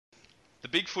The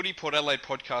Big Footy Port Adelaide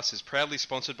podcast is proudly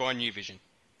sponsored by New Vision.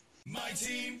 My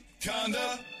team,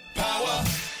 Conda, power.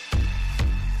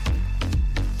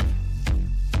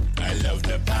 I love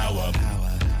the power.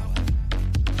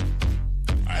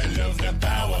 I love the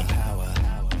power.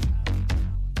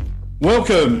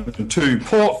 Welcome to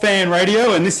Port Fan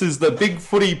Radio, and this is the Big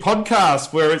Footy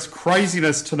podcast where it's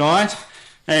craziness tonight.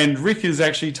 And Rick has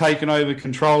actually taken over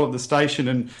control of the station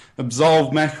and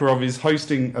absolved Macca of his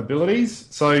hosting abilities.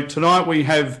 So tonight we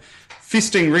have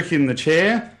fisting Rick in the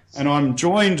chair, and I'm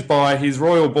joined by his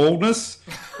royal baldness,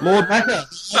 Lord Macca.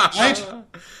 Mate?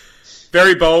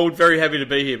 Very bold, very happy to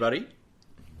be here, buddy.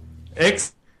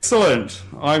 Excellent.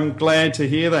 I'm glad to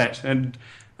hear that. And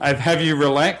have you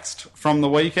relaxed from the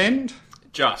weekend?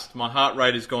 Just. My heart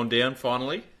rate has gone down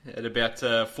finally at about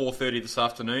 4:30 this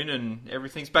afternoon, and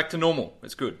everything's back to normal.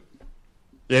 It's good.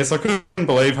 Yes, I couldn't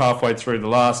believe halfway through the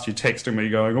last you texted me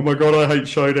going, "Oh my God, I hate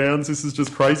showdowns. This is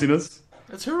just craziness."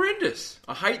 It's horrendous.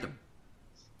 I hate them.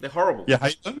 They're horrible. You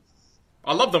hate them?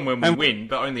 I love them when we win,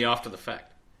 but only after the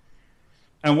fact.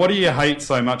 And what do you hate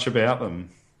so much about them?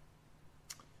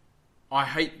 I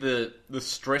hate the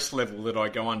stress level that I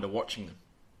go under watching them,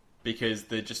 because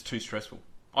they're just too stressful.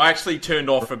 I actually turned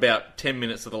off about 10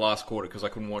 minutes of the last quarter because I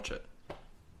couldn't watch it.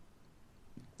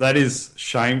 That is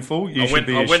shameful. I went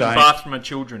and bathed my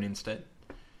children instead.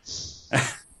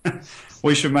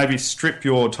 We should maybe strip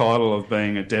your title of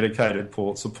being a dedicated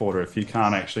Port supporter if you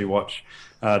can't actually watch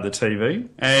the TV.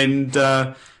 And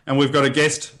we've got a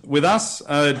guest with us.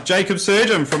 Jacob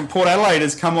Surgeon from Port Adelaide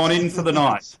has come on in for the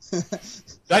night.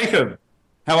 Jacob,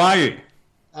 how are you?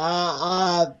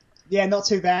 Yeah, not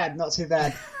too bad. What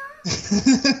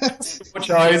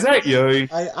show is that, you?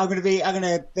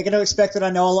 They're gonna expect that I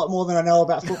know a lot more than I know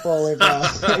about football if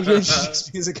you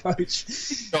introduce me as a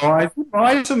coach. Guys,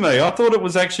 lied to me. I thought it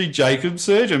was actually Jacob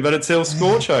Surgeon, but it's El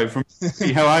Scorcho from.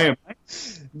 How are you, mate?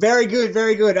 Very good,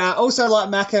 very good. Also, like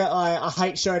Macca, I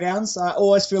hate showdowns. I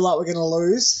always feel like we're going to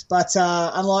lose. But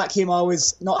unlike him, I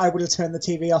was not able to turn the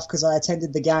TV off because I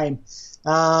attended the game.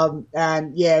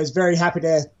 And yeah, I was very happy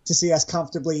to see us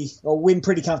win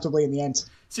pretty comfortably in the end.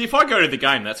 See, if I go to the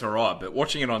game, that's alright, but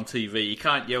watching it on TV, you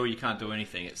can't yell, you can't do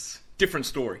anything. It's a different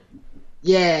story.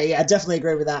 Yeah, I definitely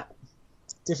agree with that.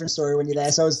 Different story when you're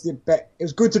there. So it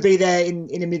was good to be there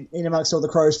in amongst all the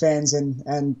Crows fans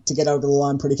and to get over the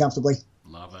line pretty comfortably.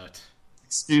 Love it.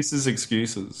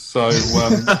 Excuses. So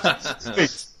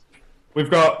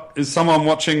is someone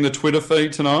watching the Twitter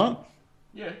feed tonight?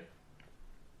 Yeah.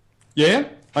 Yeah?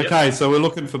 Okay, Yep. So we're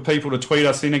looking for people to tweet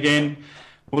us in again.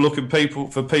 We're looking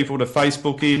for people to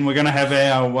Facebook in. We're going to have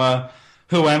our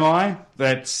Who Am I?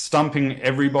 That's stumping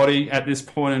everybody at this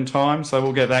point in time. So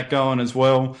we'll get that going as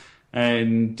well.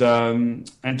 And don't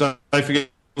forget,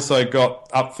 also got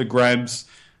up for grabs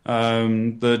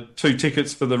the 2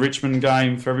 tickets for the Richmond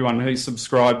game for everyone who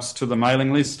subscribes to the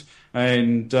mailing list.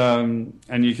 And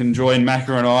you can join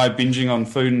Macca and I binging on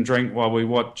food and drink while we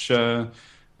watch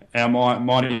our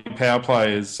mighty power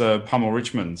players pummel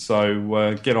Richmond.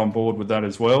 So get on board with that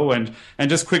as well. And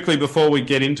just quickly before we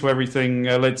get into everything,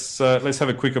 let's have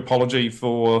a quick apology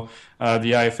for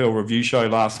the AFL review show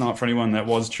last night. For anyone that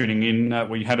was tuning in,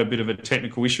 we had a bit of a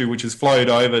technical issue which has flowed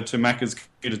over to Macca's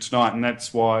computer tonight, and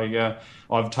that's why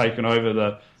I've taken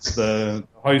over the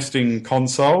hosting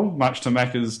console, much to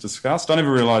Macca's disgust. I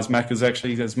never realised Macca's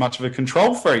actually as much of a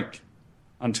control freak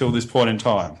until this point in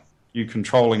time. You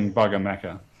controlling bugger,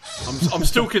 Macca. I'm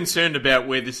still concerned about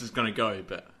where this is going to go,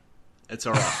 but it's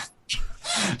all right.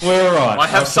 We're all right. I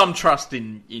have some trust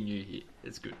in you here.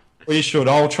 It's good. We should.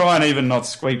 I'll try and even not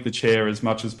squeak the chair as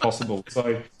much as possible.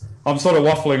 So I'm sort of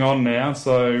waffling on now.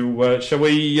 So shall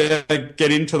we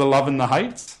get into the love and the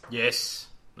hate? Yes.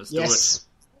 Let's do it.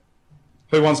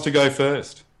 Who wants to go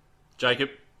first? Jacob.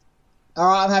 All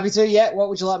right, I'm happy to. Yeah, what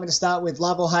would you like me to start with,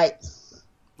 love or hate?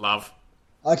 Love.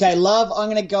 Okay, love, I'm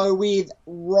going to go with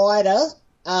Ryder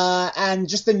and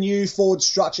just the new forward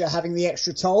structure, having the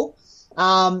extra toll.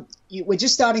 We're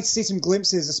just starting to see some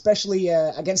glimpses, especially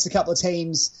against a couple of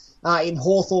teams in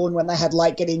Hawthorn when they had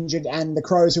Lake get injured and the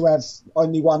Crows who have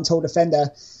only one tall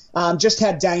defender, just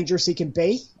how dangerous he can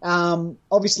be.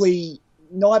 Obviously,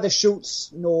 neither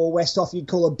Schultz nor Westhoff you'd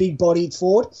call a big-bodied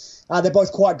forward. They're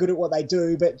both quite good at what they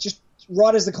do, but just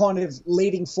Ryder's the kind of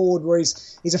leading forward where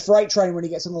he's a freight train when he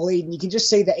gets on the lead, and you can just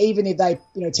see that even if they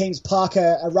teams park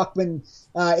a ruckman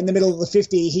in the middle of the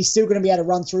 50, he's still going to be able to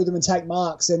run through them and take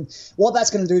marks. And what that's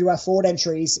going to do to our forward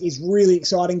entries is really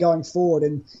exciting going forward.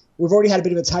 And we've already had a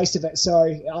bit of a taste of it, so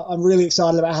I'm really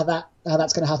excited about how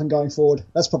that's going to happen going forward.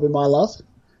 That's probably my love.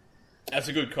 That's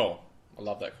a good call. I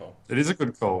love that call. It is a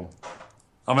good call.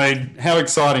 I mean, how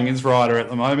exciting is Ryder at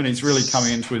the moment? He's really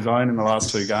coming into his own in the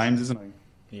last 2 games, isn't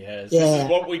he? He has. Yeah. This is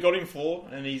what we got him for,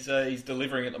 and he's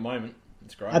delivering at the moment.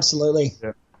 It's great. Absolutely.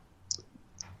 Yeah.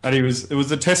 And it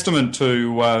was a testament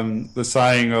to the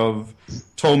saying of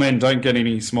tall men don't get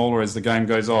any smaller as the game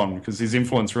goes on, because his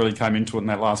influence really came into it in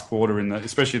that last quarter,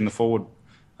 especially in the forward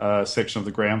section of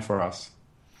the ground for us.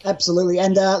 Absolutely.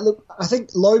 And look, I think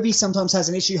Lobie sometimes has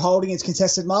an issue holding his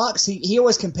contested marks. He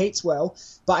always competes well,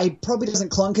 but he probably doesn't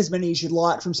clunk as many as you'd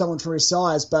like from someone for his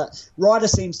size. But Ryder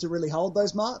seems to really hold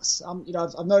those marks.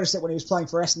 I've noticed it when he was playing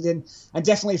for Essendon, and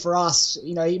definitely for us.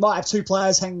 He might have 2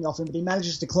 players hanging off him, but he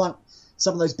manages to clunk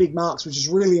some of those big marks, which is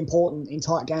really important in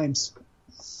tight games.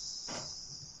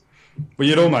 Well,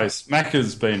 you'd almost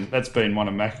that's been one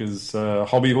of Macca's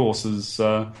hobby horses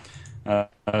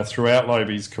throughout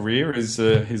Lobie's career is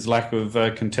his lack of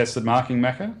contested marking,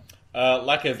 Macca.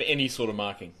 Lack of any sort of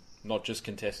marking, not just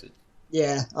contested.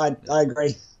 Yeah, I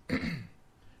agree.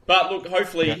 But look,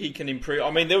 hopefully he can improve. I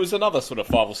mean, there was another sort of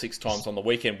 5 or 6 times on the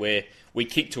weekend where we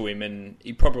kicked to him and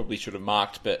he probably should have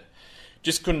marked, but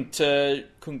just couldn't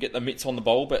get the mitts on the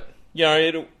ball. But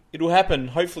it'll happen.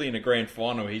 Hopefully in a grand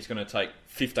final, he's going to take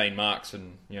 15 marks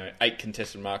and 8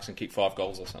 contested marks and kick 5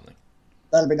 goals or something.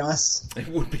 That'd be nice. It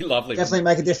would be lovely. Definitely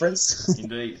make a difference.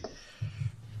 Indeed.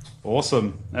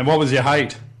 Awesome. And what was your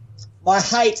hate? My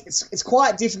hate, it's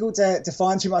quite difficult to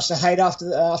find too much to hate after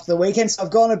the weekend, so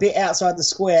I've gone a bit outside the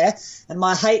square, and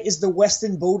my hate is the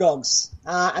Western Bulldogs.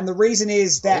 And the reason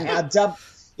is that our dub...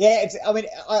 Yeah,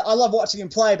 I love watching him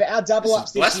play, but our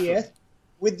double-ups this year,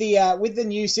 with the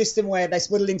new system where they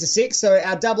split it into 6, so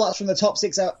our double-ups from the top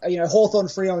 6 are Hawthorn,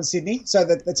 Freo and Sydney, so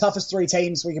the toughest 3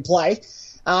 teams we can play.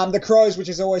 The Crows, which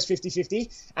is always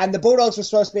 50-50, and the Bulldogs were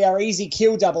supposed to be our easy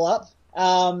kill double-up,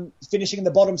 finishing in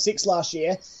the bottom 6 last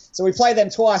year. So we play them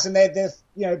twice, and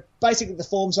they're basically the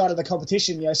form side of the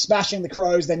competition, smashing the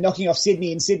Crows, then knocking off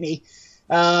Sydney in Sydney.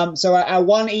 So our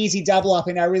one easy double-up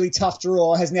in our really tough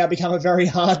draw has now become a very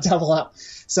hard double-up.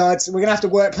 So we're going to have to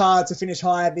work hard to finish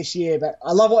higher this year. But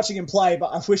I love watching him play, but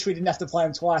I wish we didn't have to play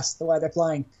him twice the way they're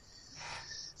playing.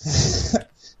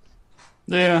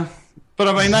 Yeah, but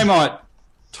I mean, they might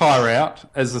tire out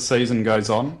as the season goes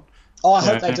on. Oh, I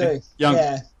hope they do.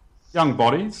 Young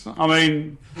bodies. I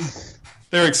mean,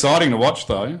 they're exciting to watch,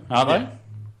 though, aren't they?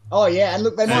 Oh, yeah, and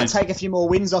look, they might take a few more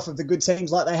wins off of the good teams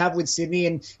like they have with Sydney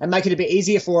and make it a bit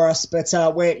easier for us, but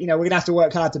we're going to have to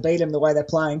work hard to beat them the way they're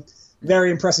playing.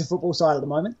 Very impressive football side at the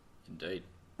moment. Indeed.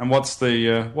 And what's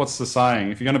the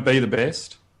saying? If you're going to be the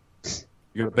best,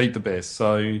 you've got to beat the best.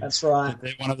 So that's right. If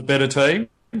they're one of the better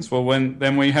teams, well,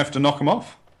 then we have to knock them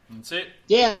off. That's it.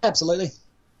 Yeah, absolutely.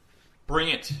 Bring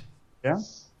it. Yeah,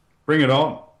 bring it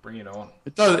on. Bring it on.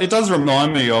 It does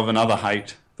remind me of another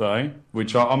hate, though,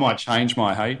 which I might change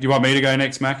my hate. Do you want me to go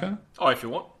next, Macca? Oh, if you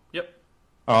want. Yep.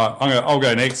 All right, I'll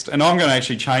go next, and I'm going to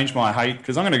actually change my hate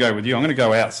because I'm going to go with you. I'm going to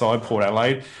go outside Port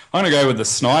Adelaide. I'm going to go with the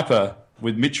sniper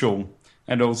with Mitchell,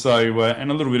 and also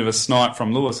and a little bit of a snipe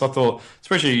from Lewis. I thought,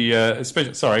 especially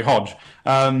Hodge.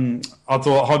 I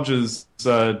thought Hodge's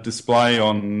display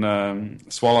on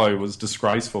Swallow was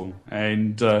disgraceful,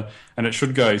 and it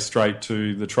should go straight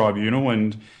to the tribunal.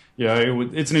 And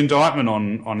it's an indictment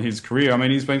on his career. I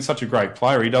mean, he's been such a great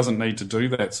player. He doesn't need to do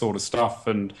that sort of stuff.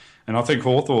 And I think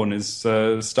Hawthorn is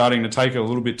starting to take it a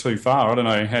little bit too far. I don't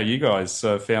know how you guys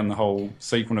found the whole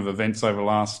sequence of events over the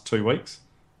last 2 weeks.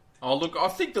 Oh, look, I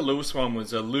think the Lewis one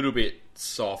was a little bit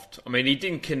soft. I mean, he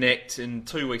didn't connect, and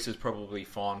 2 weeks is probably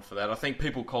fine for that. I think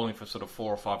people calling for sort of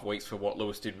 4 or 5 weeks for what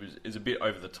Lewis did is a bit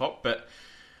over the top. But,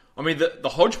 I mean, the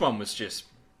Hodge one was just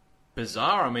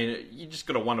bizarre. I mean, you just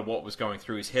got to wonder what was going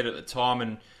through his head at the time.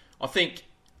 And I think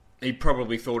he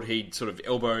probably thought he'd sort of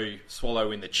elbow Swallow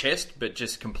in the chest, but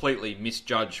just completely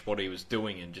misjudged what he was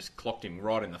doing and just clocked him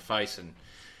right in the face. And,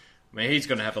 I mean, he's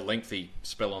going to have a lengthy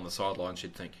spell on the sidelines,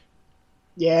 you'd think.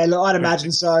 Yeah, look, I'd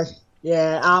imagine so.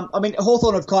 Yeah, I mean,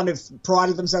 Hawthorn have kind of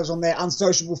prided themselves on their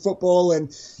unsociable football, and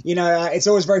it's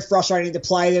always very frustrating to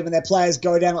play them, and their players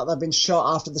go down like they've been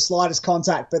shot after the slightest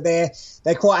contact. But they're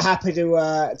quite happy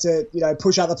to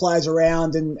push other players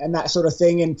around and that sort of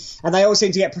thing, and they all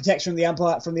seem to get protection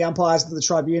from the umpires to the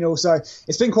tribunal. So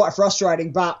it's been quite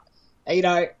frustrating, but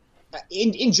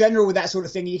in general with that sort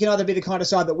of thing, you can either be the kind of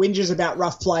side that whinges about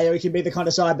rough play, or you can be the kind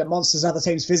of side that monsters other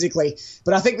teams physically.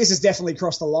 But I think this has definitely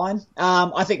crossed the line.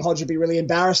 I think Hodge would be really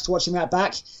embarrassed watching that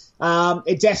back.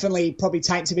 It definitely probably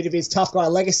taints a bit of his tough guy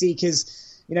legacy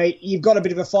because, you've got a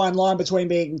bit of a fine line between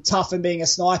being tough and being a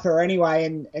sniper anyway.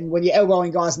 And when you're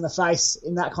elbowing guys in the face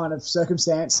in that kind of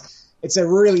circumstance, it's a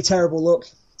really terrible look.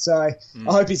 So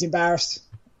I hope he's embarrassed.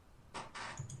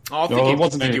 I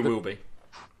think he will be.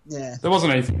 Yeah. there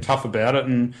wasn't anything tough about it,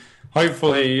 and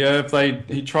hopefully if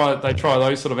they try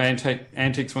those sort of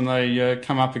antics when they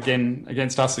come up again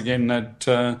against us again,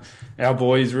 that our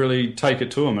boys really take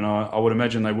it to them, and I would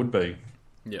imagine they would be.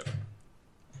 Yep.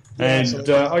 And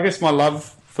I guess my love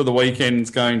for the weekend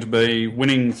is going to be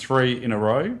winning 3 in a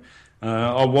row.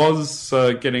 I was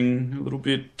getting a little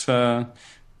bit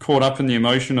caught up in the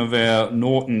emotion of our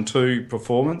Norton 2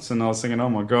 performance, and I was thinking, oh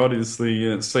my God, is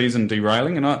the season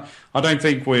derailing? And I don't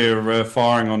think we're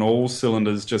firing on all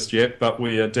cylinders just yet, but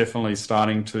we are definitely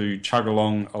starting to chug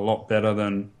along a lot better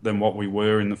than what we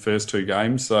were in the first 2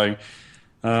 games. So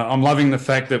I'm loving the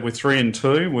fact that we're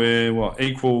 3-2. We're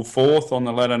equal 4th on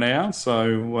the ladder now.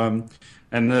 So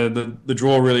and the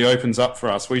draw really opens up for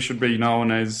us. We should be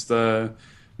known as the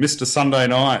Mr. Sunday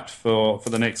Night for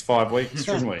the next 5 weeks,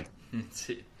 shouldn't we? That's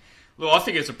it. Well, I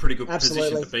think it's a pretty good Absolutely.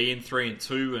 position to be in,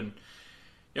 3-2, and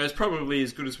it's probably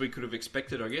as good as we could have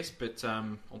expected, I guess. But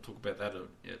I'll talk about that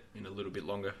in a little bit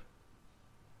longer.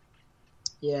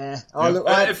 Yeah.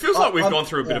 It feels like we've gone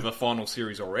through a bit of a final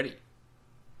series already.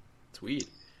 It's weird.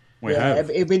 We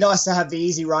have. It'd be nice to have the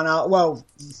easy run out. Well,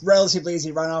 relatively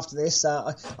easy run after this.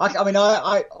 I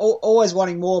always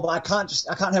wanting more, but I can't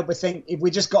help but think if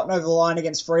we just gotten over the line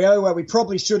against Freo, where we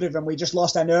probably should have, and we just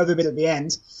lost our nerve a bit at the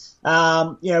end.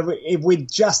 If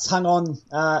we'd just hung on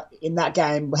in that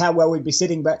game, how well we'd be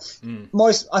sitting. But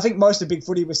I think most of Big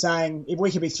Footy was saying if we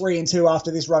could be 3-2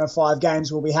 after this run of 5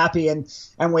 games, we'll be happy, and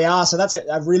we are. So that's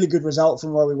a really good result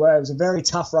from where we were. It was a very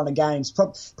tough run of games.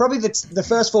 Probably the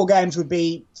first 4 games would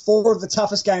be 4 of the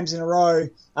toughest games in a row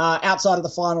outside of the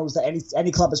finals that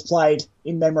any club has played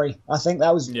in memory. I think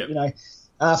that was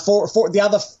for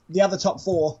the other top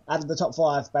 4 out of the top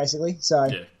 5 basically. So.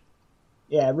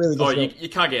 Yeah, really difficult. Oh, you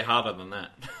can't get harder than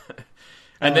that.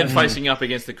 And then facing up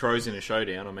against the Crows in a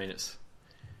showdown, I mean, it's...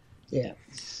 Yeah.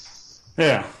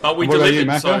 Yeah. But we What about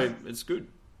delivered, you, so it's good.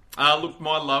 Look,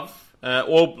 my love...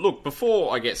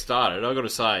 before I get started, I've got to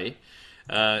say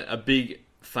a big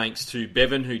thanks to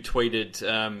Bevan, who tweeted,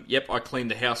 I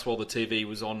cleaned the house while the TV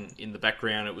was on in the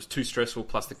background. It was too stressful,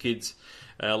 plus the kids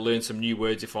learned some new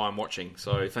words if I'm watching.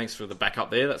 So thanks for the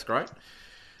backup there, that's great.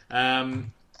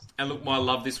 And look, my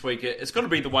love this week, it's got to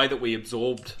be the way that we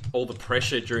absorbed all the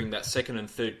pressure during that second and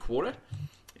third quarter.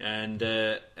 And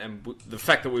the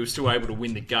fact that we were still able to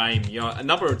win the game. A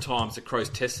number of times the Crows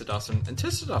tested us and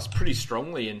tested us pretty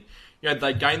strongly. And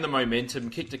they gained the momentum,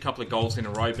 kicked a couple of goals in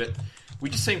a row, but we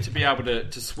just seemed to be able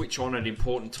to switch on at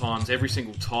important times. Every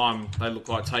single time they looked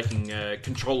like taking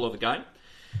control of the game.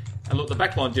 And look, the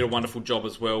backline did a wonderful job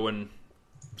as well. And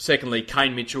secondly,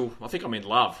 Kane Mitchell, I think I'm in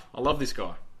love. I love this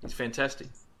guy. He's fantastic.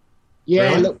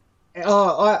 Yeah, Really? look,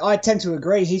 I tend to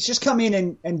agree. He's just come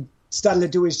in and started to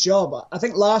do his job. I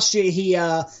think last year he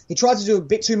tried to do a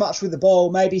bit too much with the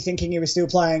ball, maybe thinking he was still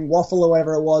playing waffle or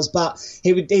whatever it was, but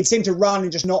he'd seem to run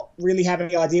and just not really have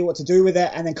any idea what to do with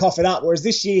it and then cough it up. Whereas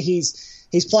this year he's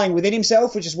playing within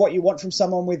himself, which is what you want from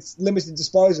someone with limited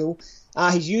disposal.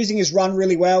 He's using his run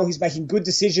really well. He's making good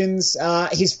decisions.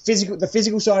 The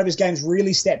physical side of his game's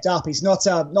really stepped up. He's not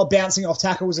bouncing off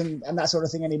tackles and that sort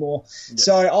of thing anymore. Yeah.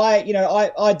 So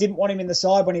I didn't want him in the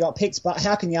side when he got picked, but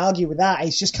how can you argue with that?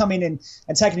 He's just come in and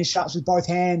taken his shots with both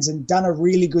hands and done a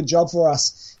really good job for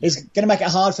us. He's going to make it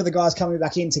hard for the guys coming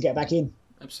back in to get back in.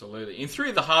 Absolutely. In 3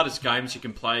 of the hardest games you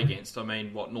can play against,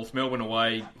 North Melbourne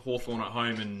away, Hawthorn at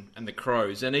home and the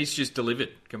Crows, and he's just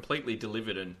completely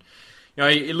delivered. And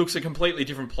he looks a completely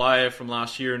different player from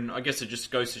last year, and I guess it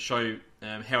just goes to show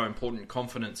how important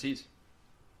confidence is.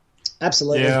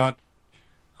 Absolutely. Yeah,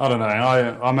 I don't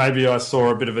know. Maybe I saw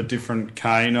a bit of a different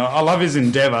Kane. I love his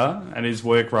endeavour and his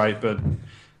work rate, but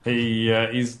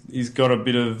he's got a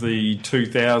bit of the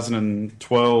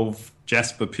 2012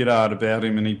 Jasper Pittard about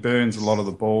him, and he burns a lot of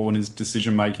the ball, and his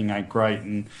decision making ain't great.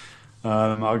 And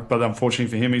but unfortunately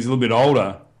for him, he's a little bit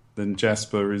older than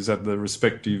Jasper is at the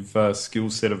respective skill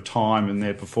set of time and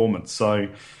their performance. So,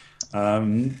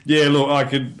 look,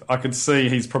 I could see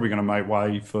he's probably going to make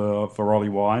way for Ollie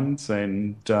Wines,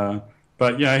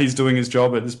 but he's doing his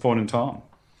job at this point in time.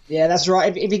 Yeah, that's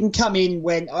right. If he can come in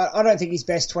when I don't think he's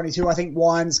best 22. I think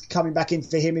Wines coming back in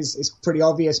for him is pretty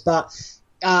obvious, but.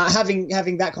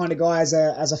 Having that kind of guy as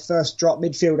a first drop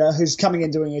midfielder who's coming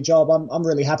in doing a job, I'm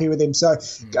really happy with him. So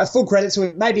full credit to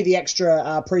him. Maybe the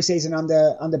extra preseason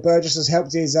under Burgess has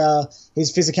helped his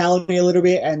physicality a little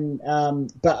bit,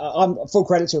 but I'm full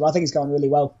credit to him. I think he's going really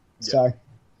well. Yep. So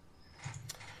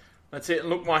that's it.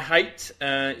 Look, my hate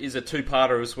is a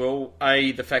 2-parter as well.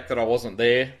 The fact that I wasn't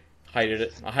there, hated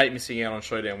it. I hate missing out on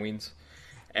showdown wins.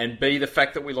 And B, the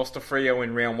fact that we lost to Freo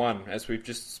in round one, as we've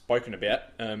just spoken about.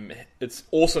 It's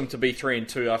awesome to be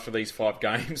 3-2 after these 5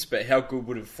 games, but how good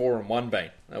would have 4-1 been?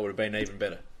 That would have been even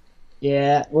better.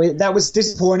 Yeah, that was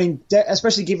disappointing,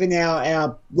 especially given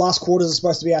our last quarters are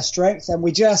supposed to be our strength, and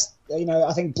we just,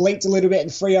 I think blinked a little bit, and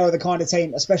Freo are the kind of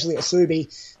team, especially at Subi,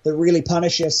 that really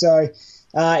punish us. So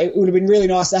it would have been really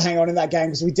nice to hang on in that game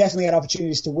because we definitely had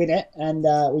opportunities to win it, and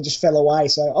we just fell away.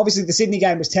 So obviously the Sydney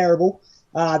game was terrible.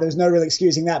 There was no real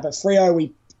excusing that, but Freo,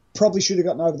 we probably should have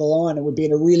gotten over the line and would be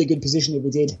in a really good position if we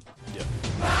did. Yeah.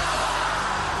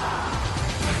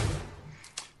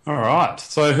 All right.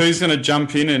 So who's going to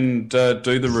jump in and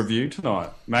do the review tonight?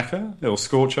 Macca or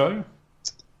Scorcho?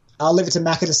 I'll leave it to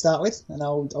Macca to start with, and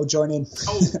I'll join in.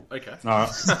 Oh, okay. All right.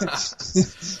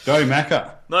 Go,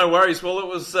 Macca. No worries. Well, it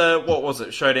was, what was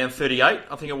it? Showdown 38,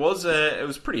 I think it was. It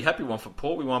was a pretty happy one for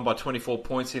Port. We won by 24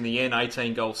 points in the end,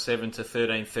 18 goals, 7 to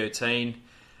 13-13.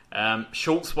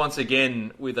 Schultz, once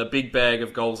again, with a big bag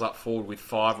of goals up forward with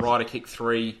 5. Ryder kicked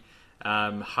 3.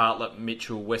 Hartlett,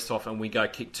 Mitchell, Westhoff, and we go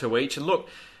kick 2 each. And look,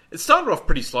 it started off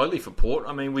pretty slowly for Port.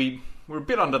 I mean, we were a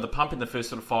bit under the pump in the first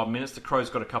sort of 5 minutes. The Crows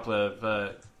got a couple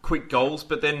of quick goals,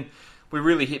 but then we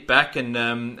really hit back and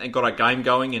got our game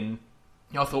going. And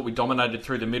I thought we dominated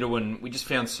through the middle, and we just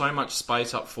found so much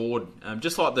space up forward,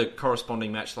 just like the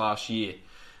corresponding match last year.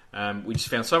 We just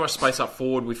found so much space up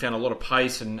forward. We found a lot of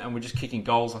pace, and we're just kicking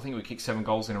goals. I think we kicked 7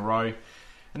 goals in a row.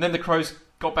 And then the Crows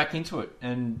got back into it.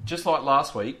 And just like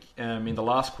last week, in the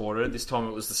last quarter, this time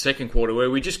it was the second quarter, where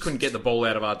we just couldn't get the ball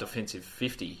out of our defensive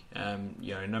 50.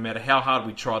 No matter how hard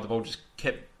we tried, the ball just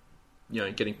kept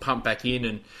getting pumped back in.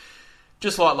 And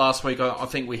just like last week, I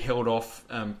think we held off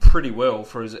pretty well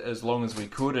for as long as we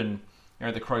could. And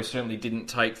the Crows certainly didn't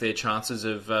take their chances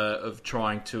of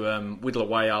trying to whittle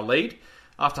away our lead.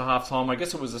 After half-time, I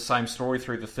guess it was the same story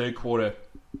through the third quarter.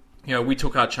 We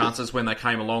took our chances when they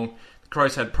came along. The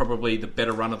Crows had probably the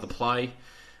better run of the play.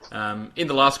 In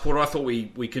the last quarter, I thought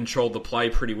we controlled the play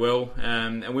pretty well.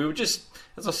 And we were just,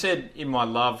 as I said in my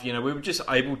love, we were just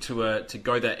able to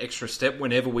go that extra step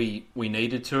whenever we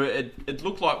needed to. It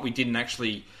looked like we didn't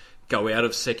actually go out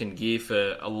of second gear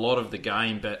for a lot of the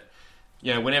game, but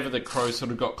whenever the Crows sort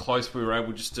of got close, we were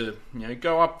able just to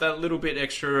go up that little bit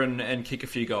extra and kick a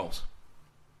few goals.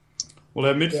 Well,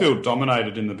 our midfield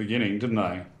dominated in the beginning, didn't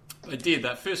they? They did.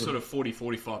 That first sort of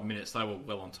 40-45 minutes, they were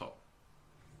well on top.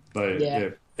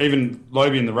 Even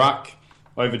Lobie in the ruck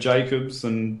over Jacobs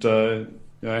and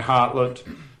Hartlett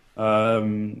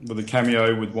with a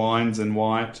cameo with Wines and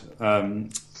White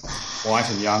and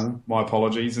Young, my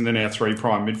apologies. And then our 3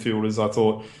 prime midfielders, I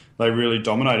thought they really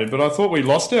dominated. But I thought we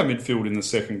lost our midfield in the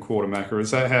second quarter, Macca.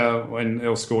 Is that how, and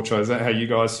El Scorcho, is that how you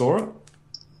guys saw it?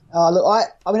 Look,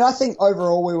 I think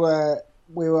overall we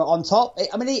were on top.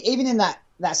 I mean, even in that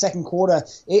second quarter,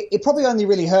 it probably only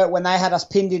really hurt when they had us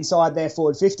pinned inside their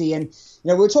forward 50. And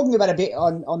we were talking about a bit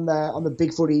on the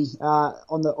big footy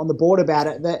on the board about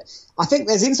it, that I think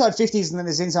there's inside 50s and then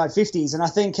there's inside 50s. And I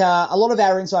think a lot of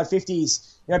our inside 50s,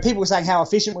 people were saying how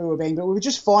efficient we were being, but we were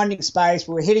just finding space.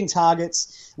 We were hitting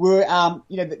targets. We were,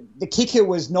 the kicker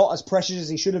was not as precious as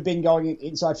he should have been going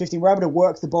inside 50. We were able to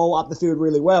work the ball up the field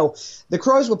really well. The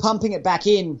Crows were pumping it back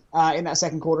in that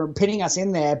second quarter and pinning us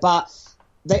in there, but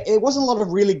it wasn't a lot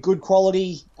of really good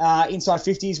quality inside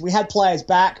 50s. We had players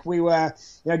back. We were,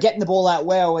 getting the ball out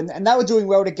well, and they were doing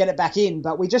well to get it back in.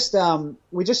 But we just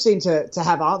seemed to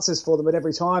have answers for them at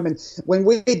every time. And when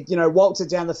we, waltzed it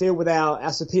down the field with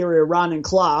our superior run and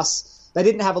class, they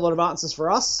didn't have a lot of answers for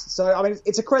us. So I mean,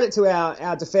 it's a credit to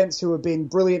our defence, who have been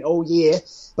brilliant all year,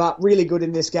 but really good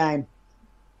in this game.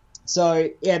 So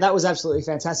yeah, that was absolutely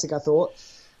fantastic, I thought.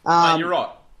 You're right.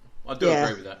 I do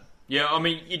agree with that. Yeah, I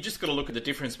mean, you just got to look at the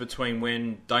difference between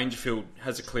when Dangerfield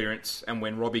has a clearance and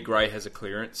when Robbie Gray has a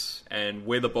clearance, and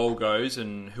where the ball goes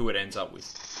and who it ends up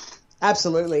with.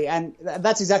 Absolutely, and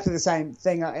that's exactly the same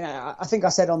thing. I think I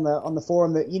said on the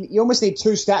forum that you almost need 2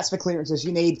 stats for clearances.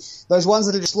 You need those ones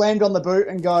that are just slammed on the boot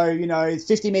and go,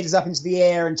 50 metres up into the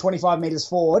air and 25 metres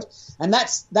forward, and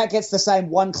that gets the same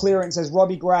 1 clearance as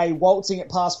Robbie Gray waltzing it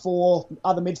past 4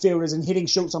 other midfielders and hitting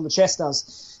Schultz on the chest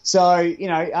does. So,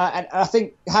 and I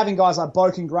think having guys like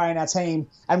Boak and Gray in our team,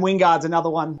 and Wingard's another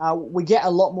one, we get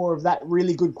a lot more of that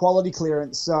really good quality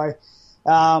clearance. So,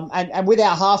 and with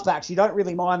our halfbacks, you don't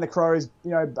really mind the Crows,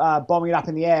 bombing it up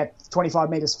in the air 25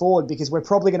 metres forward, because we're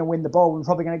probably going to win the ball. We're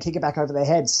probably going to kick it back over their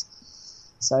heads.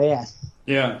 So, yeah.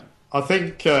 Yeah, I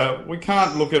think we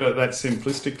can't look at it that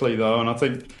simplistically, though, and I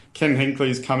think Ken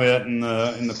Hinkley's come out in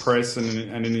the press and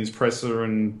in his presser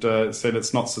and said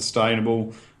it's not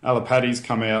sustainable. Alapati's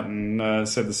come out and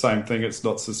said the same thing, it's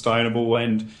not sustainable.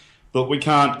 And But we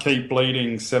can't keep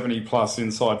bleeding 70-plus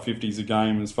inside 50s a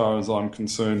game as far as I'm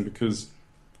concerned, because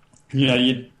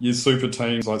your super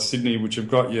teams like Sydney, which have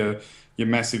got your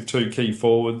massive 2 key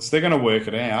forwards, they're going to work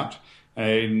it out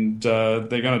and they're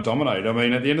going to dominate. I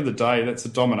mean, at the end of the day, that's a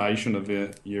domination of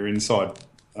your inside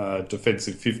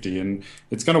defensive 50, and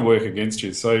it's going to work against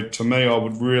you. So to me, I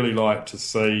would really like to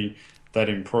see that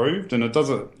improved, and it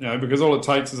doesn't, because all it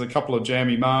takes is a couple of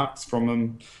jammy marks from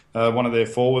them, one of their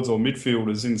forwards or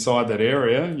midfielders inside that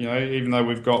area, even though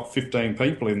we've got 15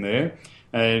 people in there,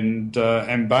 and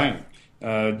bang.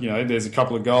 There's a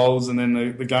couple of goals and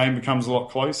then the game becomes a lot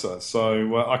closer.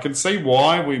 So I can see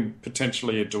why we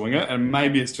potentially are doing it, and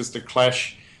maybe it's just a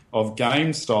clash of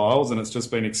game styles and it's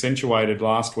just been accentuated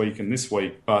last week and this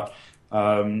week. But,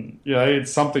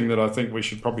 it's something that I think we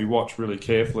should probably watch really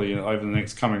carefully over the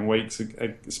next coming weeks,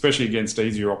 especially against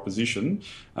easier opposition,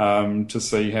 to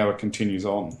see how it continues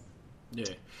on. Yeah.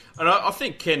 And I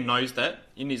think Ken knows that.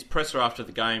 In his presser after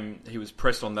the game, he was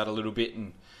pressed on that a little bit,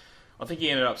 and I think he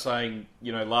ended up saying,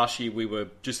 last year we were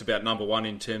just about number one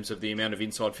in terms of the amount of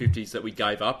inside 50s that we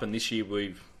gave up, and this year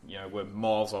we're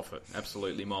miles off it,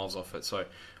 absolutely miles off it. So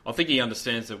I think he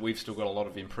understands that we've still got a lot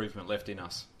of improvement left in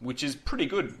us, which is pretty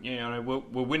good.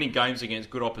 We're winning games against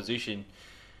good opposition,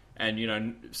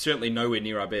 and certainly nowhere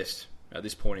near our best at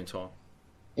this point in time.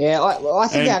 Yeah, I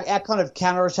think our kind of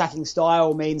counter-attacking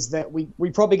style means that we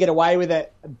probably get away with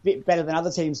it a bit better than other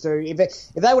teams do. If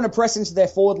they want to press into their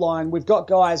forward line, we've got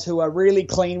guys who are really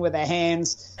clean with their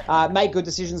hands, make good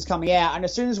decisions coming out, and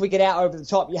as soon as we get out over the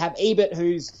top, you have Ebert,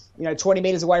 who's 20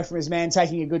 metres away from his man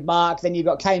taking a good mark. Then you've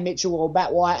got Kane Mitchell or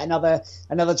Matt White, another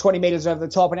 20 metres over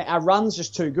the top, and our run's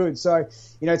just too good. So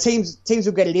teams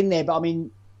will get it in there, but I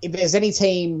mean, if there's any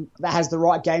team that has the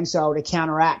right game style to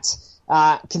counteract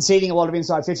conceding a lot of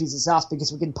inside 50s, it's us,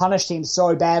 because we can punish teams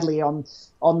so badly on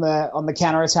the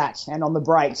counter attack and on the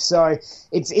break. So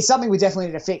it's something we definitely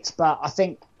need to fix. But I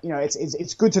think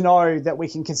it's good to know that we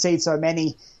can concede so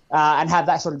many and have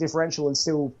that sort of differential and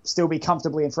still be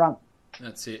comfortably in front.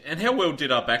 That's it. And how well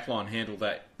did our backline handle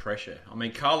that pressure? I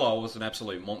mean, Carlisle was an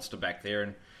absolute monster back there,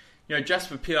 and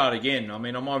Jasper Pittard again. I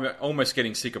mean, I'm almost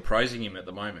getting sick of praising him at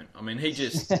the moment. I mean, he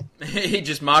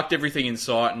just marked everything in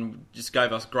sight and just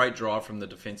gave us great drive from the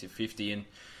defensive 50. And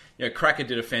Cracker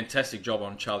did a fantastic job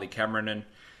on Charlie Cameron. And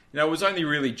it was only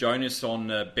really Jonas on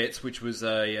Betts, which was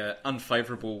a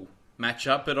unfavourable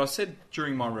matchup. But I said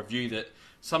during my review that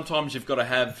sometimes you've got to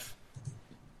have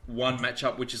one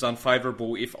matchup which is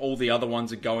unfavourable if all the other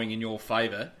ones are going in your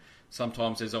favour.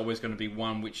 Sometimes there's always going to be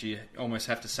one which you almost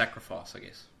have to sacrifice, I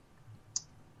guess.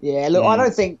 Yeah, look, I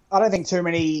don't think too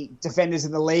many defenders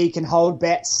in the league can hold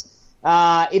Betts.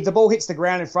 If the ball hits the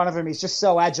ground in front of him, he's just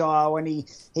so agile, and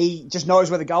he just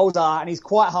knows where the goals are, and he's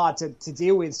quite hard to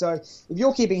deal with. So if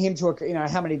you're keeping him to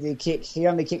how many did he kick? He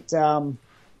only kicked he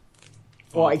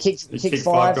kicked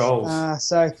 5 goals.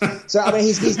 So I mean,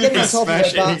 he's getting on top of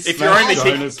it. But if you're only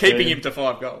keeping him to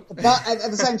 5 goals, but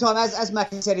at the same time, as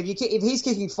Mac said, if he's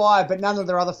kicking 5, but none of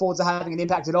their other forwards are having an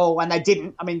impact at all, and they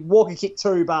didn't. I mean, Walker kicked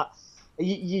 2, but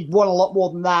you want a lot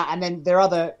more than that, and then their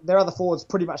other forwards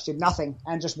pretty much did nothing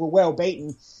and just were well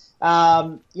beaten.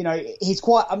 He's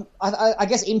quite. I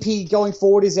guess Impey going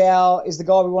forward is the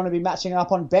guy we want to be matching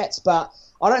up on Betts, but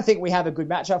I don't think we have a good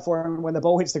matchup for him when the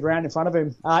ball hits the ground in front of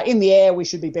him. In the air, we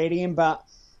should be beating him, but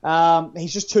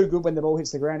he's just too good when the ball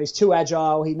hits the ground. He's too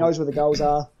agile. He knows where the goals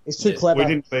are. He's too clever. We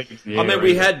didn't beat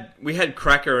him. We had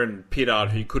Cracker and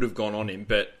Pittard who could have gone on him,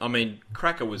 but I mean,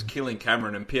 Cracker was killing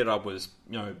Cameron and Pittard was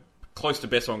close to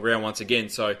best on ground once again.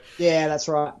 So yeah, that's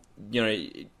right.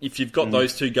 If you've got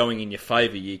those two going in your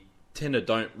favour, you tend to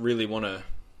don't really want to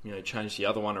change the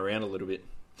other one around a little bit.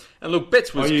 And look,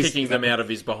 Betts was kicking them out of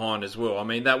his behind as well. I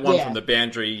mean, that one from the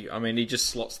boundary, I mean, he just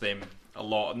slots them a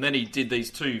lot. And then he did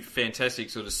these 2 fantastic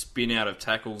sort of spin out of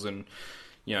tackles and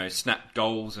snap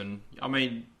goals. And I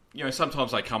mean,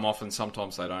 sometimes they come off and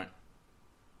sometimes they don't.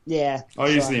 Yeah, I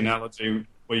use the analogy.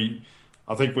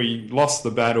 I think we lost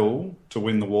the battle to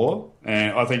win the war,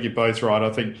 and I think you're both right.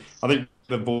 I think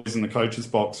the boys in the coach's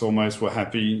box almost were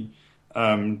happy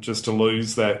just to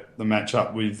lose the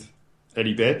matchup with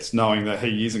Eddie Betts, knowing that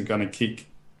he isn't going to kick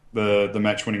the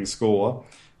match-winning score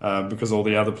because all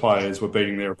the other players were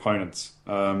beating their opponents.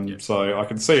 So I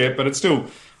can see it, but it's still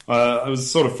it was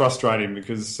sort of frustrating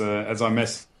because as I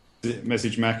messaged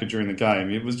Macca during the game,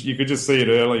 you could just see it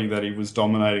early that he was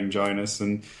dominating Jonas,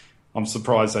 and I'm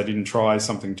surprised they didn't try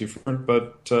something different,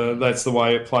 but that's the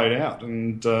way it played out.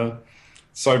 And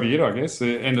so be it, I guess.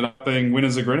 It ended up being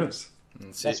winners or grinners.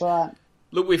 That's right.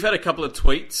 Look, we've had a couple of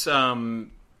tweets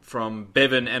from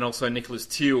Bevan and also Nicholas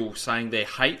Teal saying they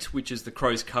hate, which is the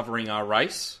Crows covering our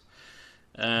race.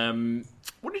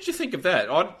 What did you think of that?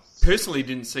 I personally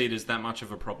didn't see it as that much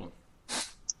of a problem.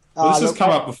 Well, this has come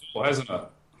up before, hasn't it?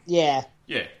 Yeah.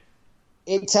 Yeah.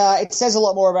 It says a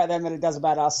lot more about them than it does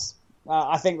about us.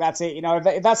 I think that's it.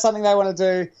 If that's something they want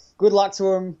to do, good luck to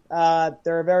them.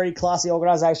 They're a very classy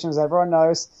organisation, as everyone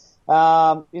knows.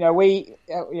 We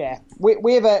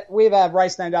have a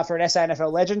race named after an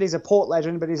SANFL legend. He's a Port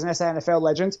legend, but he's an SANFL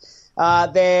legend.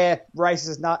 Their race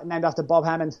is named after Bob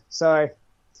Hammond. So,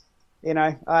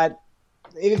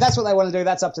 if that's what they want to do,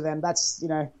 that's up to them. That's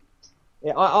I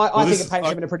think it paints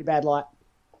them in a pretty bad light.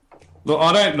 Look,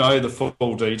 I don't know the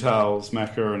full details,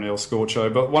 Macca and El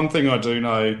Scorcho, but one thing I do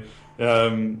know,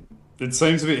 it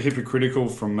seems a bit hypocritical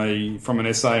from me, from an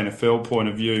SANFL point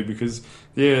of view, because,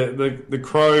 the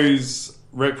Crows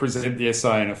represent the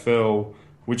SANFL,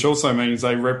 which also means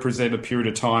they represent a period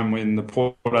of time when the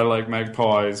Port Adelaide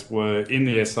Magpies were in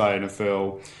the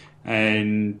SANFL,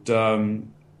 and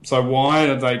so why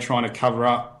are they trying to cover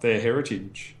up their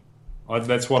heritage?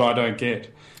 That's what I don't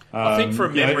get. I think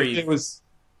from memory... it was...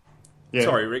 Yeah.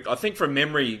 Sorry, Rick. I think from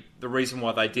memory, the reason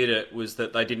why they did it was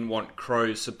that they didn't want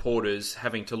Crows supporters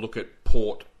having to look at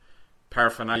Port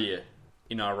paraphernalia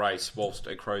in our race whilst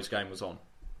a Crows game was on.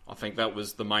 I think that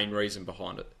was the main reason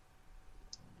behind it.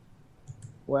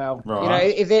 Well,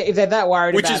 right. If they're that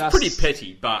worried Which about us... Which is pretty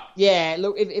petty, but... Yeah,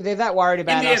 look, if they're that worried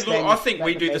about us... In the end, look, I think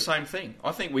we do the same thing.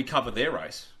 I think we cover their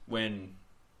race when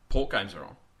Port games are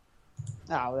on.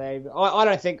 I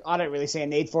don't really see a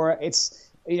need for it. It's...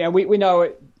 we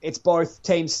know it's both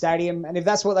teams' stadium, and if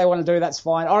that's what they want to do, that's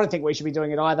fine. I don't think we should be doing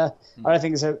it either. I don't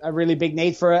think there's a really big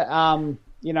need for it.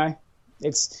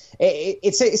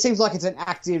 It seems like it's an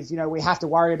active, we have to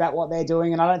worry about what they're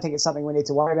doing, and I don't think it's something we need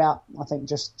to worry about. I think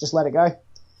just let it go.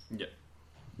 Yeah.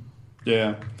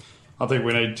 Yeah. I think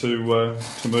we need to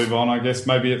move on. I guess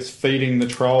maybe it's feeding the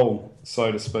troll,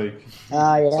 so to speak.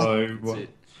 Yeah. So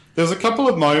there's a couple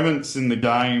of moments in the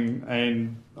game,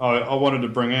 and I wanted to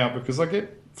bring out because I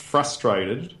get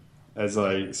frustrated as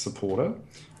a supporter.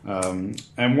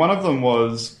 And one of them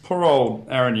was poor old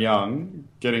Aaron Young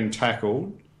getting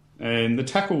tackled, and the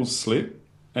tackle slip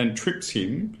and trips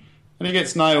him, and he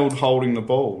gets nailed holding the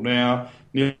ball. Now,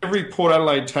 every Port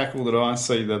Adelaide tackle that I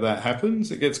see that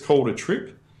happens, it gets called a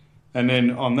trip, and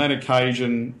then on that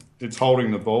occasion, it's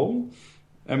holding the ball.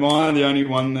 Am I the only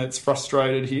one that's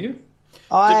frustrated here?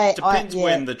 Depends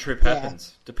when the trip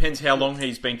happens. Depends how long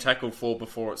he's been tackled for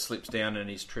before it slips down and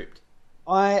he's tripped.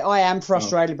 I am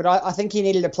frustrated, but I think he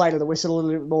needed to play to the whistle a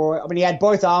little bit more. I mean, he had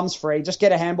both arms free. Just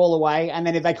get a handball away, and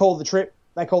then if they call the trip,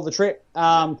 they call the trip.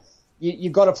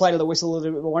 You've got to play to the whistle a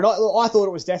little bit more. And I thought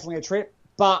it was definitely a trip,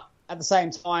 but at the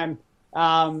same time,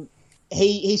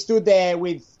 he stood there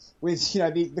with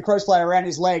the Crows player around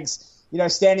his legs,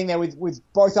 standing there with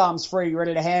both arms free,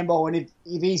 ready to handball. And if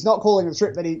he's not calling the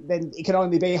trip, then he can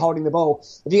only be holding the ball.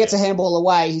 If he gets a handball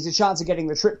away, he's a chance of getting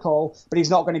the trip call, but he's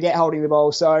not going to get holding the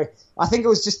ball. So I think it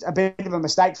was just a bit of a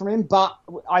mistake from him, but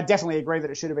I definitely agree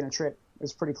that it should have been a trip. It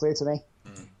was pretty clear to me.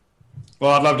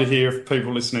 Well, I'd love to hear if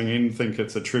people listening in think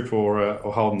it's a trip or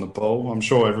holding the ball. I'm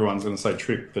sure everyone's going to say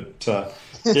trip, but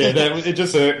it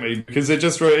just hurt me because it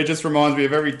just reminds me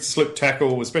of every slip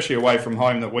tackle, especially away from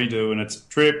home, that we do, and it's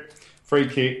trip, free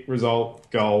kick, result,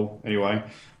 goal. Anyway,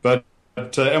 but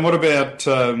and what about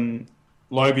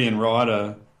Lobie and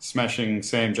Ryder smashing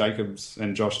Sam Jacobs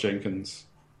and Josh Jenkins?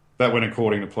 That went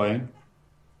according to plan.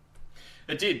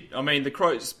 It did. I mean, the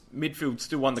Crows midfield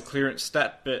still won the clearance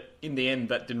stat, but in the end,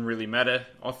 that didn't really matter.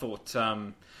 I thought,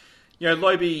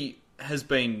 Lobie has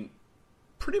been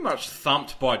pretty much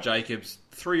thumped by Jacobs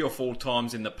 3 or 4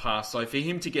 times in the past. So for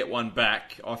him to get one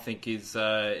back, I think is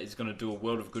going to do a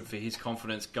world of good for his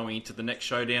confidence going into the next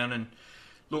showdown. And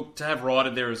look, to have Ryder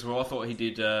there as well, I thought he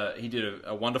did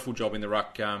a wonderful job in the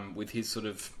ruck with his sort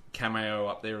of cameo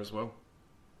up there as well.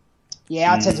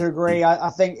 Yeah, I tend to agree. I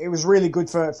think it was really good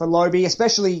for Lobie,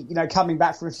 especially, coming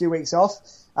back from a few weeks off.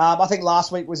 I think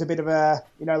last week was a bit of a,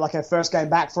 like a first game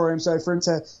back for him. So for him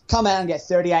to come out and get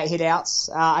 38 hit-outs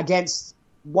against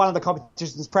one of the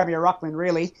competition's premier ruckmen,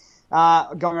 really,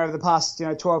 going over the past,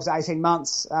 12 to 18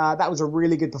 months, that was a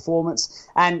really good performance.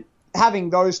 And having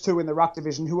those two in the ruck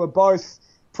division, who are both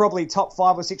probably top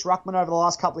 5 or 6 ruckmen over the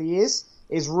last couple of years,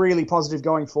 is really positive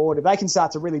going forward. If they can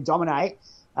start to really dominate,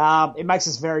 it makes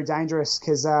us very dangerous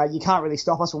because you can't really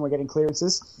stop us when we're getting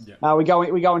clearances. Yeah. We go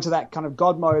into that kind of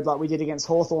God mode like we did against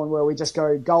Hawthorn, where we just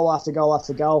go goal after goal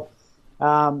after goal.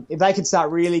 If they can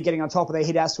start really getting on top of their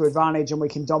hit-outs to advantage and we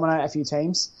can dominate a few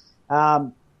teams,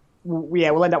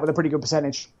 we'll end up with a pretty good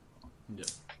percentage. Yeah.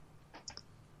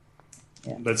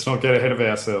 Let's not get ahead of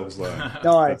ourselves, though.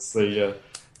 No. That's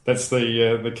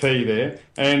the key there.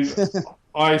 And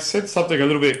I said something a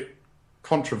little bit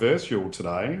controversial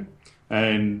today,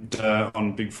 and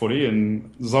on Big Footy,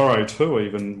 and Zorro too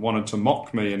even wanted to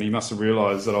mock me, and he must have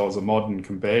realised that I was a mod and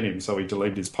can ban him, so he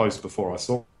deleted his post before I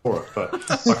saw it. But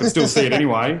I can still see it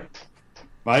anyway.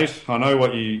 Mate, I know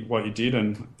what you did,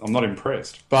 and I'm not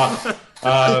impressed. But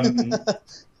I'm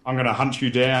going to hunt you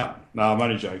down. No, I'm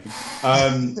only joking.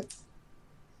 I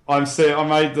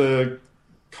made the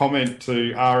comment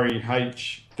to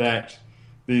REH that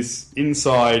this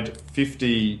inside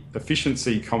 50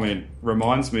 efficiency comment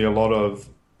reminds me a lot of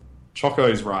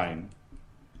Choco's reign.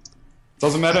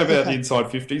 Doesn't matter about the inside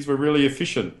 50s. We're really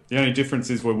efficient. The only difference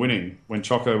is we're winning. When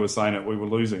Choco was saying it, we were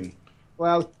losing.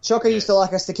 Well, Choco used to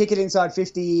like us to kick it inside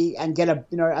 50 and get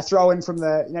a throw in from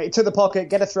to the pocket,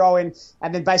 get a throw in,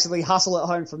 and then basically hustle it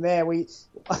home from there.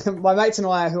 My mates and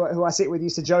I, who I sit with,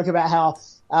 used to joke about how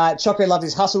Choco loved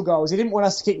his hustle goals. He didn't want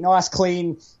us to kick nice,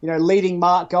 clean, leading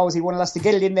mark goals. He wanted us to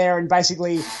get it in there and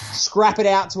basically scrap it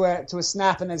out to a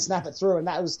snap and then snap it through. And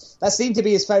that seemed to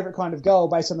be his favourite kind of goal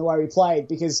based on the way we played,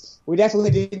 because we definitely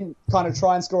didn't kind of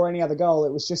try and score any other goal.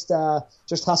 It was just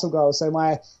hustle goals. So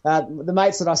the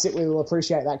mates that I sit with will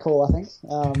appreciate that call, I think.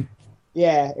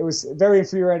 It was very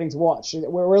infuriating to watch.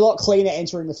 We're a lot cleaner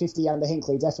entering the 50 under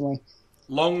Hinkley, definitely.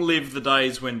 Long live the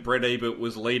days when Brett Ebert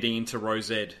was leading into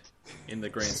Rosette in the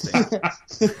grandstand.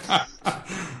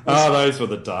 Those were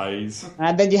the days.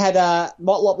 And then you had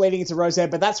Motlop leading into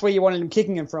Rosette, but that's where you wanted him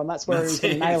kicking him from. That's where he was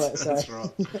going to nail it. So. That's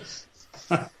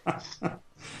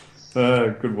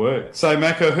right. Good work. So,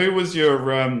 Macca, who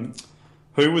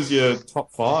was your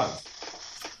top five?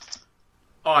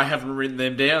 I haven't written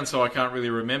them down, so I can't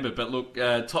really remember. But look,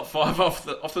 top five off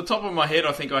the top of my head,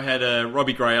 I think I had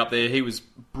Robbie Gray up there. He was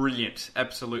brilliant,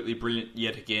 absolutely brilliant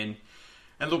yet again.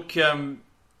 And look,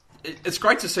 it's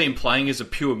great to see him playing as a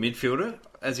pure midfielder,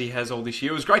 as he has all this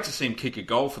year. It was great to see him kick a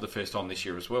goal for the first time this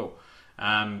year as well.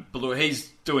 But look, he's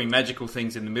doing magical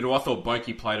things in the middle. I thought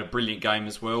Boki played a brilliant game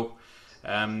as well.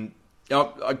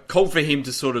 I called for him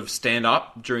to sort of stand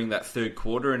up during that third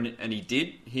quarter, and he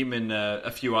did, him and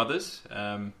a few others,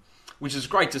 which is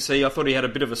great to see. I thought he had a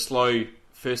bit of a slow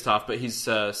first half, but his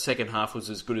second half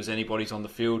was as good as anybody's on the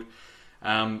field.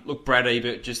 Look, Brad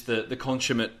Ebert, just the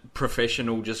consummate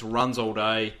professional, just runs all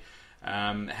day,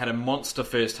 had a monster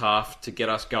first half to get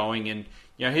us going, and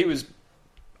he was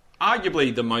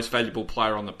arguably the most valuable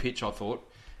player on the pitch, I thought.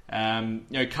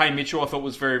 Kay Mitchell I thought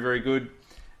was very, very good.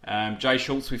 Jay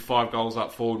Schultz with 5 goals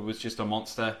up forward was just a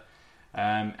monster.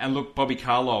 And look, Bobby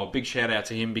Carlisle, a big shout out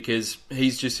to him because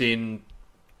he's just in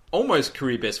almost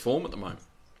career best form at the moment.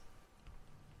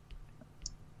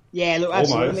 Yeah, look,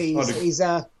 absolutely.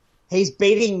 He's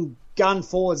beating gun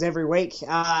forwards every week,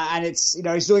 and it's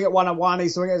he's doing it 1-on-1.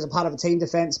 He's doing it as a part of a team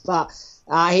defence, but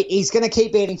he's going to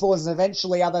keep beating forwards, and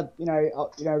eventually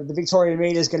the Victorian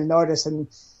media is going to notice, and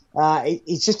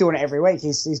he's just doing it every week.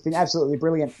 He's been absolutely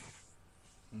brilliant.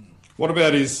 What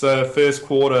about his first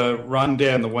quarter run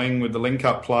down the wing with the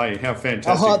link-up play? How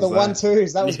fantastic was that? The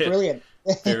 1-2s. That was brilliant.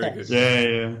 Very good.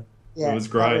 Yeah. It was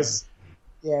great.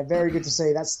 Very good to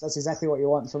see. That's exactly what you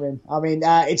want from him. I mean,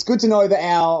 it's good to know that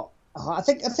I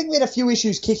think we had a few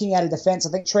issues kicking out of defence.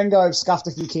 I think Trengove scuffed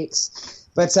a few kicks.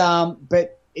 But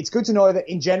it's good to know that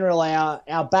in general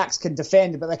our backs can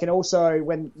defend, but they can also,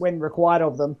 when required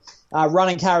of them, run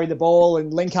and carry the ball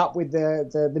and link up with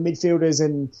the midfielders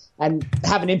and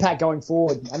have an impact going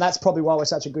forward. And that's probably why we're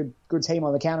such a good team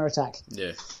on the counter-attack.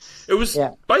 Yeah. It was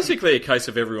basically a case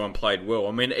of everyone played well.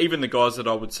 I mean, even the guys that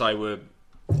I would say were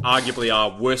arguably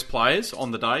our worst players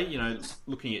on the day,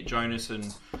 looking at Jonas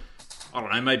and, I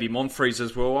don't know, maybe Monfries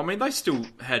as well. I mean, they still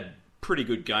had pretty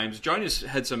good games. Jonas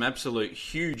had some absolute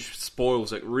huge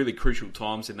spoils at really crucial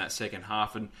times in that second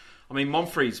half. And, I mean,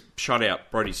 Monfries shut out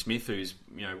Brodie Smith, who's,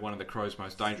 one of the Crows'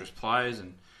 most dangerous players.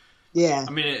 And yeah,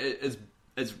 I mean,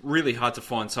 it's really hard to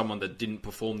find someone that didn't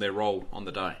perform their role on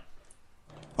the day.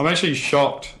 I'm actually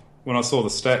shocked when I saw the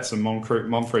stats and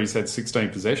Monfries had 16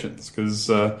 possessions because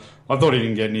I thought he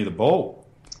didn't get near the ball.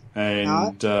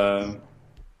 And, that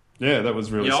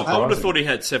was really surprising. I would have thought he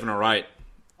had 7 or 8.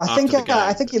 I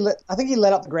think he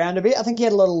let up the ground a bit. I think he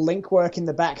had a little link work in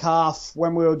the back half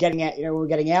when we were getting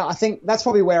out. I think that's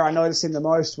probably where I noticed him the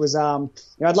most was I'd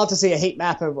love to see a heat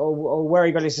map of or where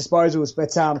he got his disposals,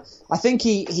 but I think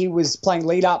he was playing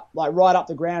lead up, like right up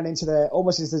the ground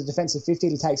almost into the defensive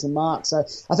 50 to take some marks. So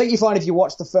I think you find if you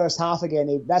watch the first half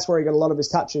again, that's where he got a lot of his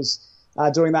touches.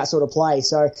 Doing that sort of play.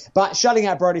 But shutting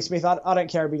out Brodie Smith, I don't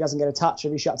care if he doesn't get a touch,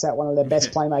 if he shuts out one of their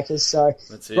best playmakers. So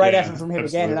great effort from him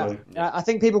again. And I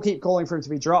think people keep calling for him to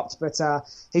be dropped, but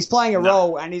he's playing a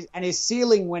role, and his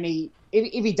ceiling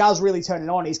if he does really turn it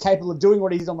on, he's capable of doing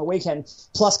what he did on the weekend,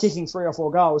 plus kicking 3 or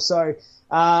 4 goals. So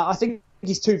I think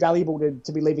he's too valuable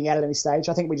to be leaving out at any stage.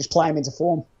 I think we just play him into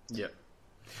form. Yep.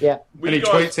 Yeah. Any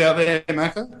tweets out there,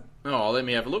 Macca? Oh, let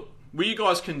me have a look. Were you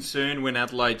guys concerned when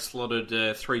Adelaide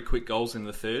slotted 3 quick goals in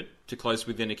the third to close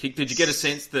within a kick? Did you get a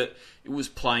sense that it was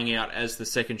playing out as the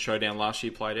second showdown last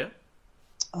year played out?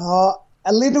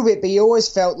 A little bit, but you always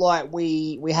felt like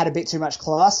we had a bit too much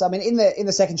class. I mean, in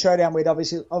the second showdown, we'd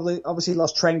obviously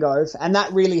lost Trengove, and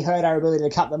that really hurt our ability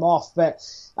to cut them off. But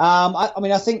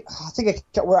I think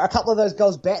a couple of those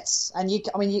goals bets, and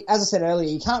as I said earlier,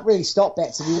 you can't really stop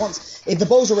bets if the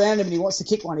ball's around him and he wants to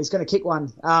kick one, he's going to kick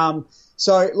one.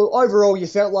 So look, overall, you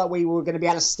felt like we were going to be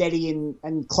able to steady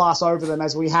and class over them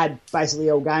as we had basically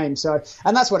all game. So,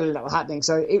 and that's what ended up happening.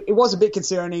 So it was a bit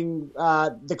concerning.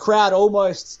 The crowd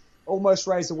almost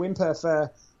raised a whimper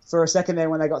for a second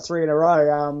there when they got 3 in a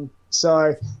row.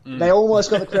 They almost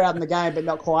got the crowd in the game, but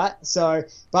not quite. So,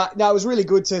 but no, it was really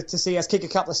good to see us kick a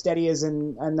couple of steadiers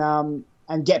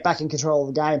and get back in control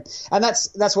of the game. And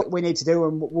that's what we need to do,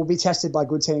 and we'll be tested by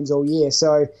good teams all year.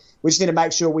 So we just need to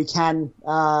make sure we can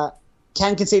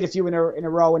concede a few in a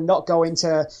row and not go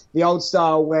into the old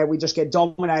style where we just get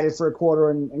dominated for a quarter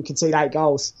and concede 8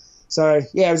 goals. So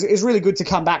yeah, it was really good to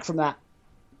come back from that.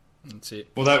 That's it.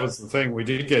 Well, that was the thing. We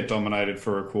did get dominated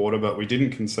for a quarter, but we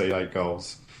didn't concede 8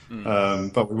 goals.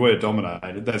 But we were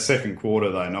dominated. That second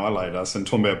quarter, they annihilated us. And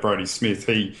talking about Brodie Smith,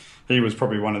 he was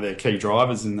probably one of their key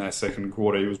drivers in that second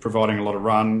quarter. He was providing a lot of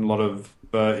run, a lot of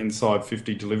inside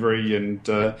 50 delivery, and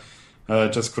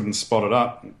just couldn't spot it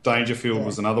up. Dangerfield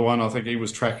was another one. I think he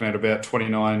was tracking at about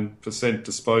 29%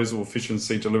 disposal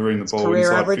efficiency, delivering the ball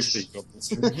career inside average.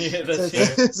 50. Yeah, that's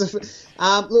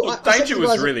it. Danger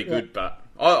was really good, but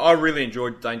I really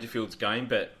enjoyed Dangerfield's game,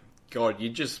 but God, you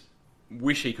just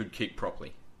wish he could kick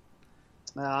properly.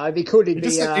 If he could, he'd be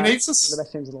he needs one of the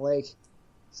best teams in the league.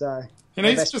 So he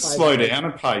needs to just slow down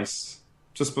a pace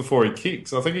just before he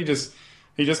kicks. I think he just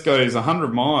goes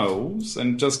 100 miles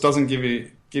and just doesn't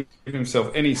give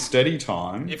himself any steady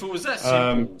time. If it was that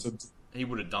simple, he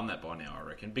would have done that by now, I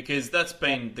reckon, because that's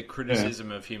been the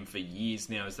criticism of him for years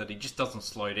now, is that he just doesn't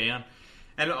slow down.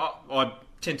 And I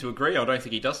tend to agree. I don't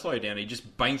think he does slow down. He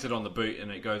just bangs it on the boot and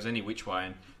it goes any which way.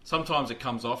 And sometimes it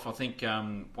comes off. I think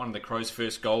one of the Crows'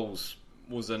 first goals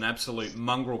was an absolute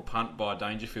mongrel punt by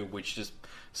Dangerfield, which just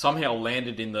somehow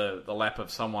landed in the lap of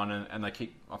someone, and they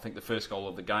kicked, I think, the first goal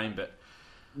of the game.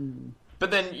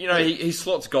 But then, he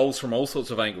slots goals from all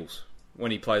sorts of angles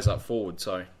when he plays up forward.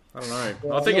 So, I don't know.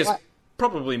 Yeah, I think it's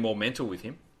probably more mental with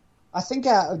him. I think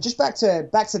just back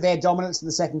to their dominance in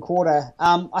the second quarter.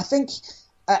 I think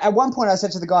at one point I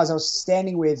said to the guys I was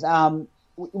standing with,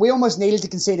 we almost needed to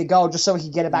concede a goal just so we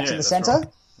could get it back to the centre.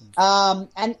 Right.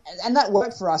 And that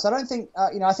worked for us. I don't think,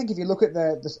 I think if you look at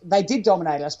they did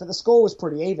dominate us, but the score was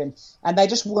pretty even, and they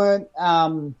just weren't,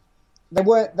 they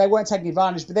weren't taking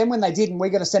advantage. But then when they did, and we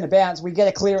got a centre bounce, we get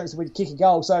a clearance, we'd kick a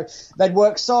goal. So they'd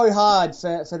work so hard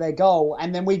for their goal,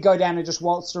 and then we'd go down and just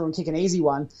waltz through and kick an easy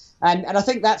one. And I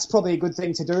think that's probably a good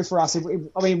thing to do for us.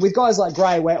 With guys like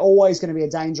Gray, we're always going to be a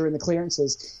danger in the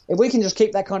clearances. If we can just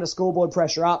keep that kind of scoreboard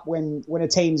pressure up when a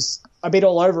team's a bit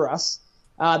all over us,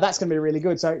 that's going to be really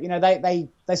good. So,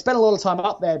 they spent a lot of time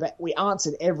up there, but we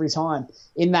answered every time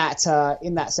in that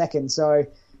second. So,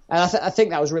 and I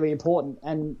think that was really important,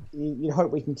 and you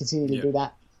hope we can continue to do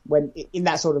that when in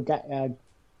that sort of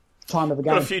time of a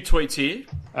game. Got a few tweets here.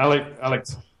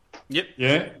 Alex. Yep.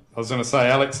 Yeah, I was going to say,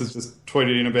 Alex has just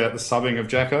tweeted in about the subbing of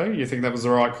Jacko. You think that was the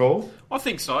right call? I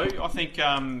think so. I think,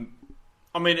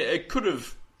 it could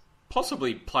have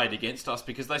possibly played against us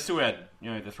because they still had,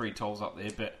 the 3 tolls up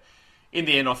there. But in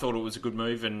the end, I thought it was a good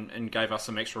move and gave us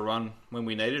some extra run when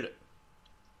we needed it.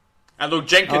 And look,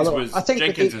 Jenkins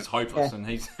is hopeless, and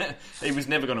he was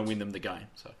never going to win them the game.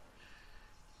 So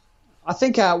I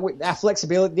think our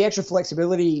flexibility, the extra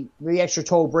flexibility, the extra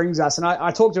tall brings us, and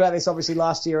I talked about this obviously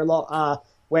last year a lot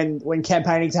when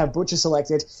campaigning to have Butcher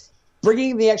selected.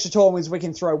 Bringing the extra tall means we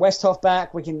can throw Westhoff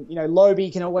back, we can,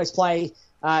 Lobie can always play,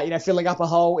 filling up a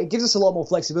hole. It gives us a lot more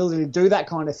flexibility to do that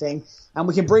kind of thing, and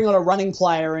we can bring on a running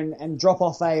player and drop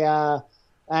off a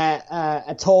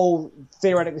tall,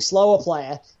 theoretically slower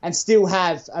player and still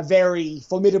have a very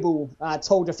formidable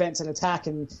tall defence and attack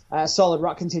and solid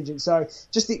ruck contingent. So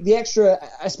just the extra,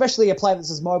 especially a player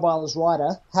that's as mobile as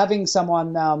Ryder, having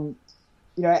someone,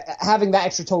 having that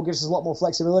extra tall gives us a lot more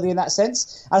flexibility in that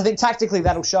sense. And I think tactically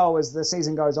that'll show as the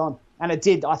season goes on. And it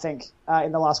did, I think,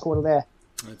 in the last quarter there.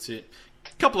 That's it.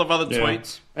 A couple of other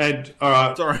tweets. Ed, all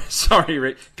right. Sorry,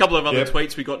 Rick. A couple of other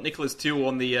tweets. We got Nicholas Till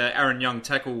on the Aaron Young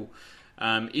tackle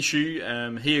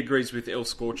issue. He agrees with El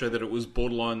Scorcho that it was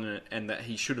borderline and that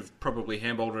he should have probably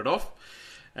handballed it off.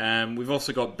 We've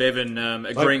also got Bevan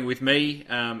agreeing with me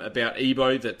about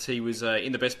Ebo, that he was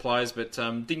in the best players but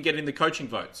didn't get in the coaching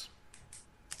votes.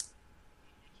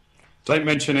 Don't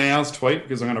mention ours tweet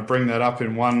because I'm going to bring that up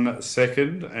in 1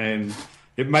 second, and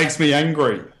it makes me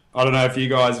angry. I don't know if you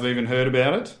guys have even heard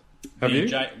about it. Have you?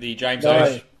 The James No.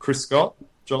 Ash. Chris Scott,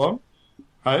 Geelong.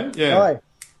 Hey, yeah. No.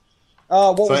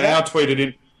 Oh, what So was that?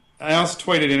 ours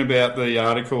tweeted in about the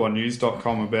article on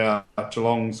news.com about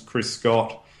Geelong's Chris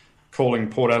Scott calling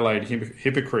Port Adelaide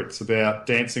hypocrites about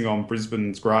dancing on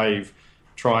Brisbane's grave,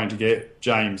 trying to get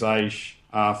James Aish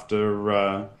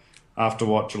after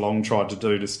what Geelong tried to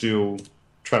do to steal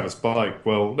Travis Boak.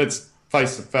 Well, let's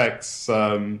face the facts.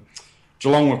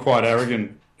 Geelong were quite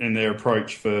arrogant in their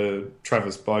approach for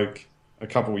Travis Boak a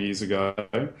couple of years ago.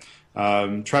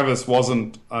 Travis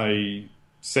wasn't a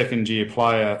second-year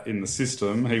player in the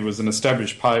system. He was an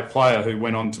established player who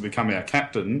went on to become our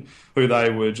captain, who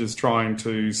they were just trying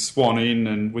to swan in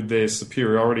and with their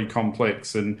superiority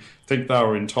complex and think they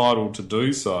were entitled to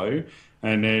do so.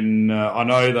 And then I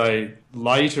know they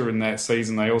later in that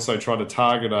season they also tried to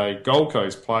target a Gold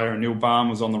Coast player, and Neil Balme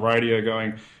was on the radio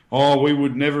going, we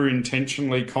would never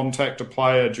intentionally contact a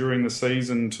player during the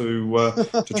season to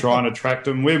try and attract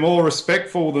them. We're more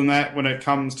respectful than that when it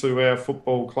comes to our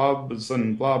football clubs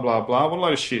and blah, blah, blah. What a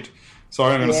load of shit.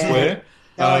 Sorry, I'm going to swear.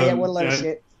 Oh, what a load of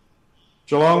shit.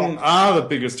 Geelong are the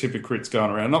biggest hypocrites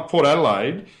going around, not Port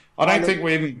Adelaide. I don't think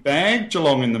we even bagged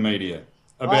Geelong in the media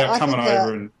about coming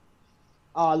over and...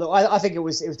 Oh, look, I think it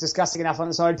was disgusting enough on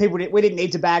its own. We didn't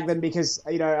need to bag them because,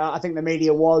 I think the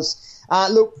media was.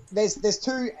 Look, there's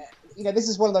two, this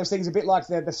is one of those things a bit like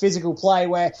the physical play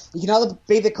where you can either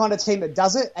be the kind of team that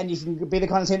does it and you can be the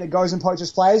kind of team that goes and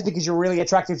poaches players because you're really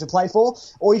attractive to play for,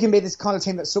 or you can be this kind of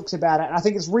team that sooks about it. And I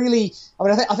think it's really,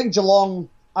 I think Geelong,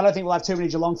 I don't think we'll have too many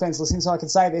Geelong fans listening, so I can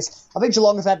say this. I think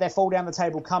Geelong have had their fall down the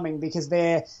table coming because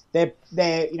their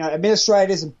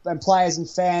administrators and players and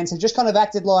fans have just kind of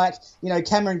acted like,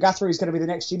 Cameron Guthrie is going to be the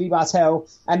next Jimmy Bartel,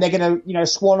 and they're going to,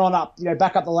 swan on up,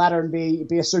 back up the ladder and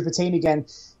be a super team again.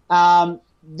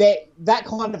 That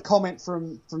kind of comment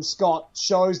from Scott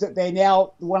shows that they're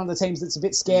now one of the teams that's a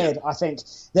bit scared, I think.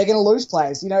 They're going to lose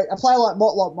players. A player like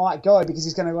Motlop might go because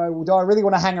he's going to go, well, do I really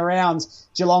want to hang around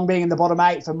Geelong being in the bottom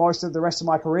 8 for most of the rest of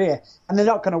my career? And they're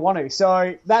not going to want to.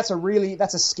 So that's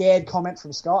a scared comment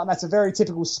from Scott, and that's a very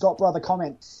typical Scott brother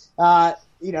comment.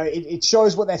 It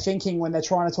shows what they're thinking when they're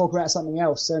trying to talk about something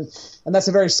else. And that's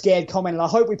a very scared comment. And I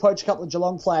hope we poach a couple of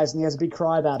Geelong players and he has a big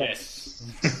cry about it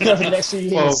over the next few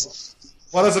years.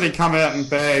 Why doesn't he come out and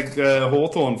bag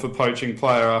Hawthorn for poaching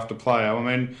player after player?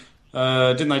 I mean,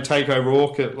 didn't they take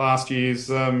O'Rourke at last year's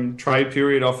trade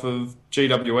period off of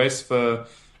GWS for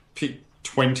pick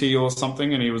 20 or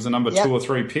something, and he was a number 2 or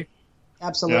 3 pick?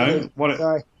 Absolutely.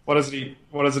 What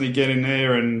doesn't he get in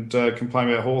there and complain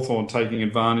about Hawthorn taking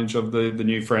advantage of the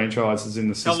new franchises in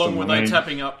the system? How long were they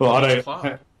tapping up? Well,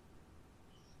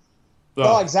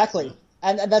 exactly.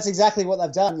 And that's exactly what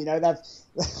they've done.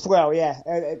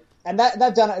 And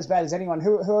they've done it as bad as anyone.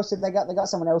 Who else did they got? They got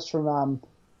someone else from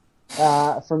who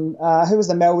was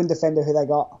the Melbourne defender who they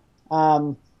got?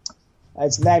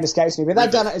 Its name escapes me, but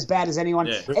they've done it as bad as anyone.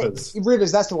 Yeah.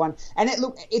 Rivers, that's the one. And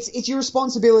it's your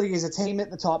responsibility as a team at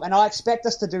the top, and I expect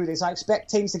us to do this. I expect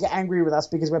teams to get angry with us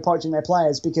because we're poaching their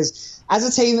players, because as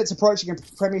a team that's approaching a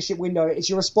premiership window, it's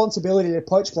your responsibility to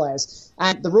poach players.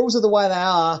 And the rules are the way they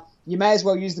are. You may as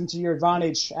well use them to your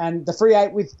advantage. And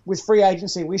with free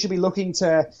agency, we should be looking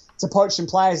to poach some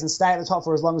players and stay at the top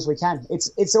for as long as we can.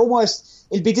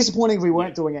 It'd be disappointing if we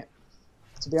weren't doing it,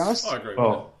 to be honest. I agree with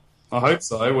that. I hope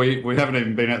so. We haven't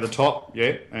even been at the top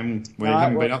yet, and we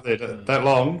haven't been up there that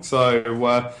long.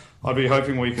 So I'd be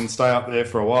hoping we can stay up there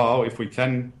for a while if we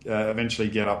can eventually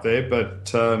get up there.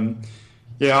 But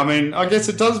I guess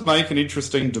it does make an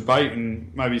interesting debate,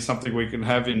 and maybe something we can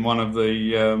have in one of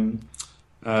the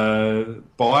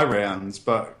buy rounds.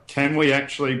 But can we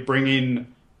actually bring in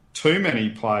too many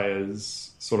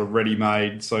players, sort of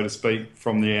ready-made, so to speak,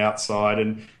 from the outside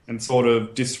and sort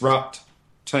of disrupt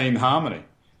team harmony?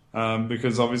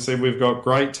 Because obviously we've got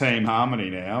great team harmony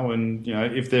now, and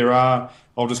if there are,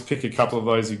 I'll just pick a couple of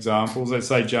those examples. Let's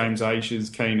say James Aish is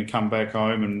keen to come back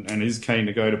home and is keen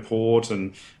to go to Port,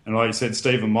 and like you said,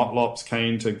 Stephen Motlop's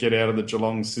keen to get out of the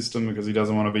Geelong system because he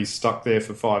doesn't want to be stuck there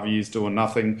for 5 years doing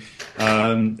nothing.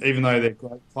 Even though they're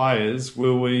great players,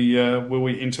 will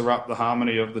we interrupt the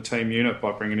harmony of the team unit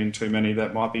by bringing in too many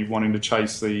that might be wanting to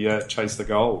chase the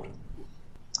gold?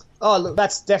 Oh, look,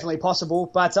 that's definitely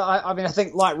possible. But I mean, I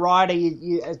think like Ryder,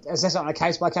 you assess it on a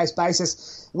case by case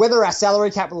basis. Whether our salary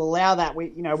cap will allow that,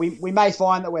 we may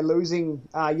find that we're losing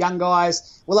young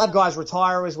guys. We'll have guys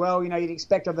retire as well. You'd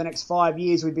expect over the next 5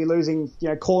 years we'd be losing.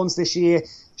 Corns this year.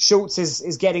 Schultz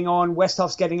is getting on.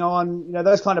 Westhoff's getting on.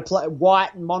 Those kind of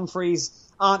White and Monfries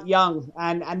aren't young,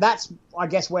 and that's I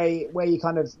guess where you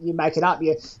kind of you make it up.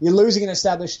 You're losing an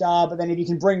established star, but then if you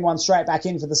can bring one straight back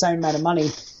in for the same amount of money.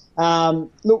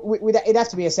 Look, it'd have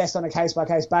to be assessed on a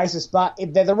case-by-case basis, but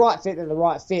if they're the right fit, they're the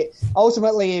right fit.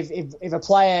 Ultimately, if a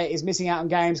player is missing out on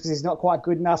games because he's not quite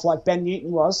good enough, like Ben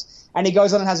Newton was, and he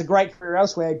goes on and has a great career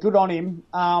elsewhere, good on him.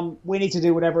 We need to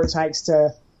do whatever it takes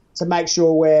to make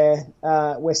sure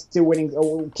we're still winning,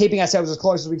 or keeping ourselves as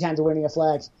close as we can to winning a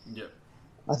flag. Yeah,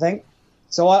 I think.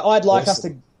 So I'd like us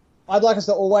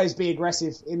to always be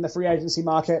aggressive in the free agency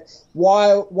market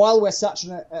while we're such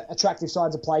an attractive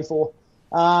side to play for.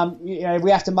 If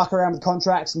we have to muck around with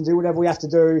contracts and do whatever we have to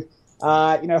do,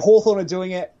 Hawthorn are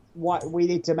doing it. We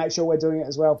need to make sure we're doing it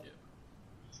as well.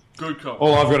 Good call.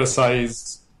 All I've got to say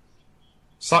is,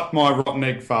 suck my rotten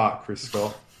egg fart, Chris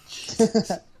Scott.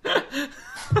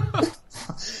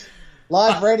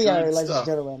 Live radio, ladies and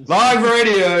gentlemen. Live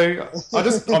radio.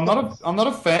 I'm not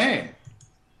a fan.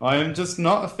 I am just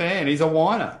not a fan. He's a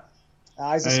whiner.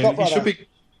 He's a Scott brother.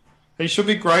 He should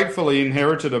be grateful he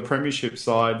inherited a premiership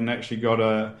side and actually got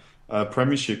a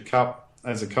premiership cup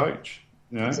as a coach.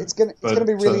 It's going to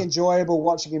be really enjoyable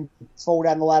watching him fall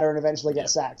down the ladder and eventually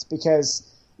get sacked because,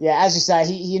 as you say,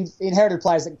 he inherited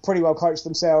players that pretty well coached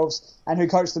themselves and who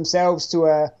coached themselves to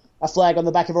a flag on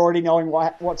the back of already knowing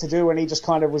what to do, and he just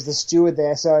kind of was the steward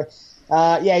there. So,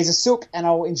 he's a sook, and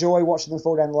I'll enjoy watching them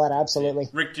fall down the ladder, absolutely.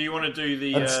 Rick, do you want to do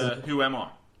the Who Am I?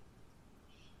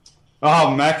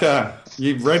 Oh, Macca,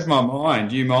 you've read my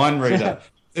mind, you mind reader.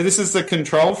 This is the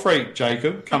control freak,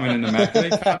 Jacob, coming into Macca.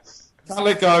 He can't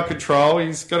let go of control.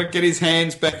 He's got to get his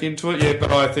hands back into it. Yeah,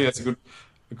 but I think that's a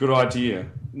good idea.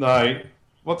 No,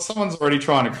 someone's already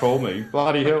trying to call me.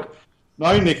 Bloody hell.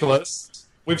 No, Nicholas,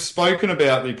 we've spoken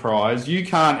about the prize. You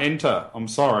can't enter. I'm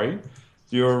sorry.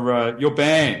 You're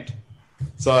banned.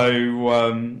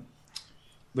 So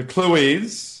the clue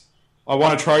is I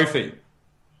won a trophy.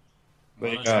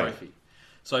 There you go. Trophy.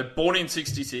 So, born in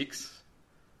 1966,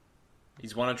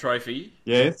 he's won a trophy.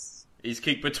 Yes. He's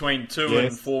kicked between 2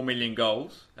 and 4 million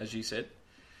goals, as you said.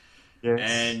 Yes.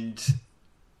 And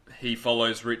he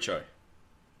follows Richo.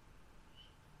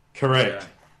 Correct. Yeah.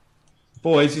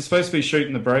 Boys, you're supposed to be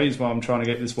shooting the breeze while I'm trying to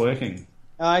get this working.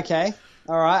 Okay.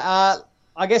 All right.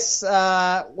 I guess,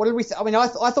 what did we... I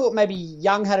thought maybe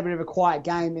Young had a bit of a quiet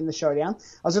game in the showdown.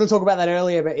 I was going to talk about that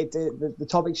earlier, but the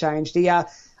topic changed.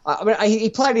 He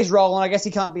played his role, and I guess he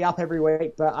can't be up every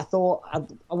week. But I thought I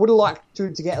would have liked for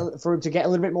him to get a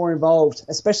little bit more involved,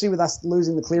 especially with us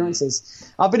losing the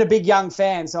clearances. I've been a big Young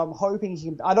fan, so I'm hoping he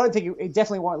can. I don't think he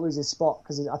definitely won't lose his spot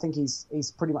because I think he's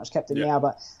pretty much kept it now.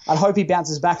 But I'd hope he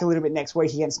bounces back a little bit next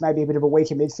week against maybe a bit of a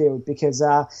weaker midfield because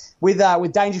with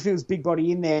Dangerfield's big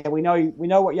body in there, we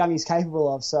know what Young is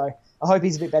capable of. So I hope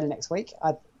he's a bit better next week.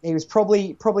 He was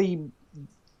probably.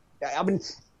 I mean.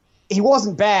 He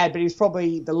wasn't bad, but he was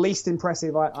probably the least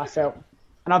impressive I felt.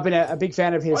 And I've been a big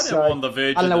fan of his. I had him on the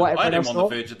verge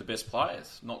of the best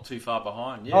players, not too far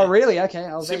behind. Yeah. Oh, really? Okay.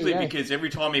 Simply because every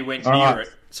time he went near it,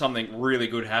 something really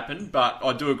good happened. But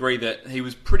I do agree that he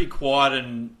was pretty quiet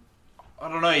and, I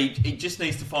don't know, he just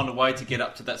needs to find a way to get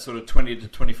up to that sort of 20 to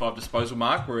 25 disposal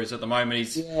mark, whereas at the moment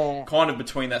he's kind of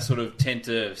between that sort of 10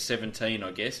 to 17,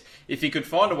 I guess. If he could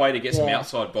find a way to get some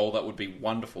outside ball, that would be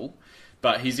wonderful.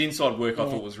 But his inside work, I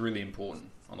thought, was really important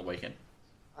on the weekend.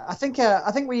 I think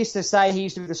we used to say he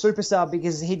used to be the super sub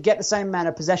because he'd get the same amount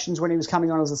of possessions when he was coming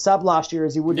on as a sub last year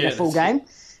as he would in a full game.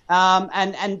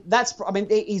 And that's, I mean,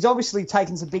 he's obviously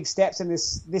taken some big steps in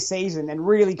this season and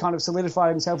really kind of solidified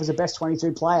himself as a best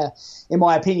 22 player, in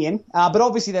my opinion. But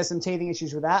obviously there's some teething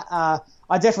issues with that. I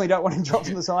definitely don't want him dropped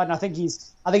from the side, and I think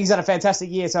he's had a fantastic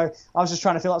year. So I was just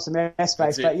trying to fill up some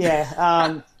airspace, but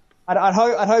yeah. I'd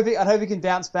hope he can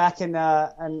bounce back and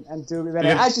do a bit better.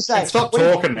 As you say, stop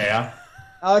talking now.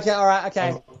 Okay, all right,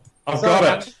 okay. I've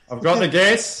got it. I've got the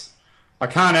guess. I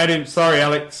can't add him. Sorry,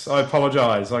 Alex. I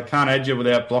apologise. I can't add you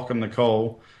without blocking the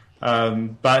call.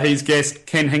 But he's guessed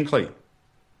Ken Hinkley.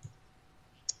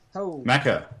 Oh.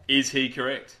 Macca. Is he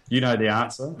correct? You know the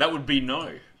answer. That would be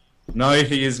no. No,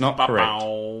 he is not correct.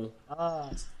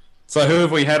 So who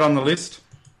have we had on the list?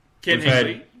 Ken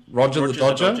Hinkley. Roger the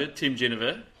Dodger. Tim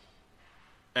Jennifer.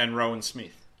 And Rowan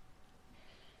Smith.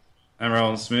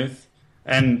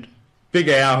 And Big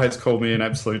Al has called me an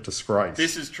absolute disgrace.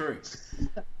 This is true.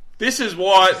 This is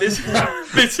why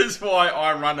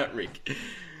I run it, Rick.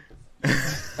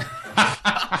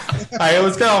 Hey, it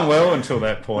was going well until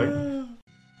that point.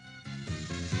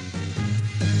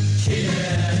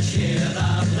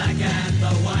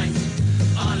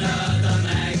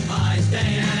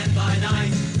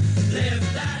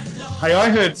 Hey, I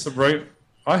heard some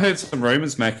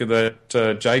rumours, Macca,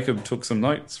 that Jacob took some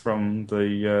notes from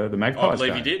the Magpies. I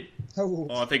believe game. he did. Oh.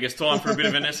 I think it's time for a bit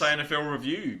of an SANFL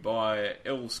review by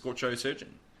El Scorcho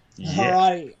Surgeon. Yeah.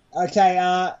 Alrighty.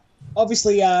 Okay.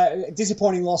 Obviously,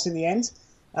 disappointing loss in the end.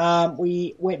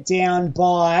 We went down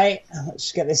by. Let's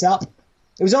just get this up.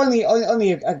 It was only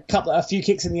a few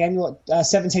kicks in the end.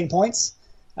 17 points.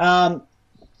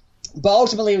 But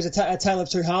ultimately, it was a tale of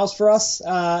two halves for us.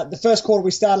 The first quarter,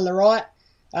 we started all right.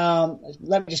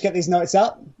 Let me just get these notes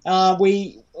up.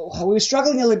 We were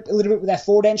struggling a little bit with our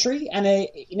forward entry, and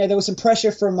there was some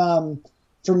pressure from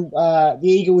the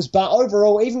Eagles. But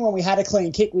overall, even when we had a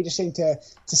clean kick, we just seemed to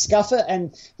scuff it,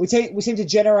 and we seemed to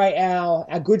generate our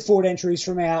good forward entries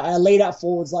from our lead up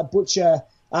forwards like Butcher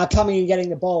coming and getting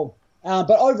the ball.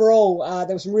 But overall,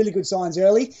 there were some really good signs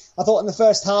early. I thought in the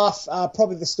first half,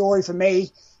 probably the story for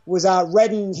me was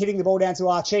Redden hitting the ball down to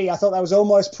Archie. I thought that was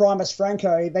almost Primus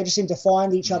Franco. They just seemed to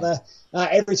find each other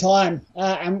every time,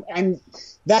 and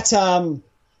that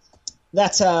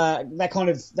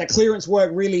clearance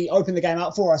work really opened the game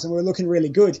up for us, and we were looking really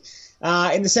good.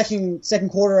 In the second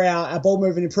quarter, our ball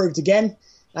movement improved again.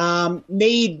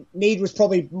 Need was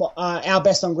probably our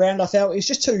best on ground. I felt he was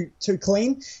just too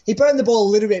clean. He burned the ball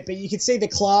a little bit, but you could see the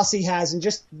class he has and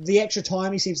just the extra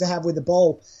time he seems to have with the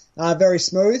ball. Very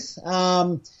smooth.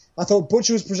 I thought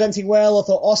Butcher was presenting well. I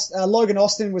thought Logan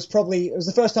Austin was it was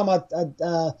the first time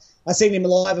I'd seen him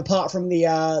live apart from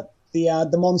the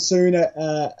monsoon at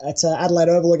Adelaide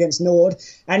Oval against Nord,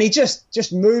 and he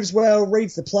just moves well,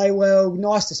 reads the play well,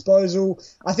 nice disposal.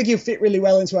 I think he'll fit really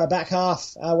well into our back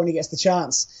half when he gets the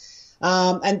chance.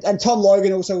 And Tom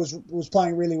Logan also was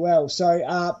playing really well.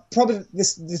 So probably the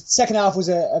second half was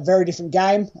a very different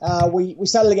game. We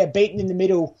started to get beaten in the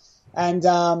middle, and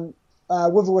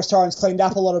West Torrens cleaned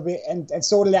up a little bit and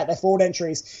sorted out their forward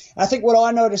entries. I think what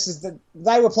I noticed is that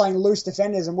they were playing loose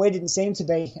defenders and we didn't seem to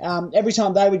be. Every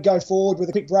time they would go forward with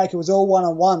a quick break, it was all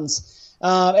one-on-ones.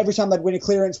 Every time they'd win a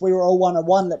clearance, we were all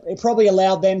one-on-one. It probably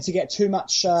allowed them to get too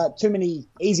many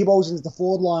easy balls into the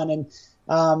forward line.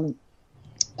 I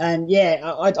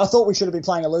thought we should have been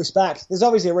playing a loose back. There's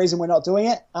obviously a reason we're not doing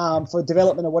it for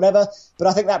development or whatever, but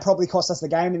I think that probably cost us the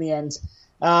game in the end.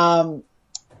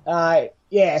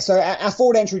 So our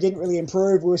forward entry didn't really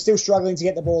improve. We were still struggling to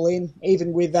get the ball in,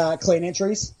 even with clean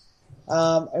entries.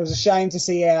 It was a shame to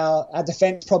see our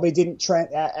defence probably didn't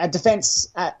our defence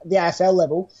at the AFL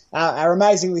level, our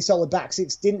amazingly solid back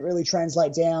six didn't really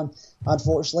translate down,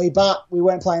 unfortunately, but we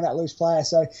weren't playing that loose player.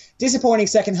 So disappointing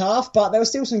second half, but there were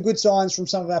still some good signs from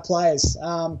some of our players.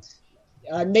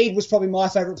 Need was probably my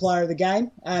favourite player of the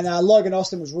game, and Logan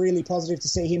Austin was really positive to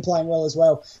see him playing well as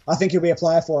well. I think he'll be a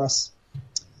player for us.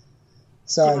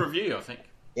 So, good review, I think.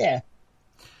 Yeah.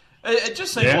 It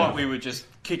just seemed like we were just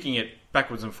kicking it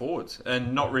backwards and forwards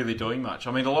and not really doing much.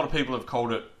 I mean, a lot of people have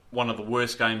called it one of the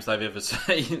worst games they've ever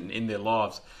seen in their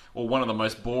lives, or one of the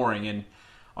most boring. And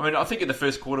I mean, I think in the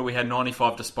first quarter we had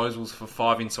 95 disposals for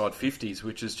 5 inside 50s,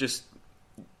 which is just,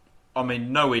 I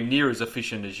mean, nowhere near as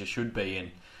efficient as you should be.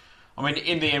 And I mean,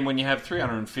 in the end, when you have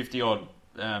 350 odd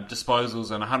disposals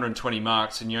and 120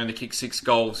 marks and you only kick 6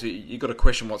 goals, you've got to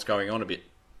question what's going on a bit.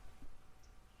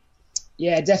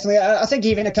 Yeah, definitely. I think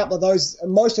even a couple of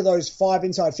most of those 5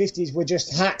 inside 50s were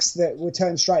just hacks that were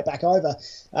turned straight back over.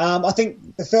 I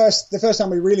think the first time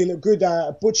we really looked good,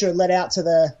 Butcher led out to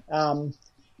the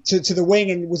to the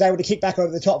wing and was able to kick back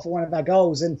over the top for one of our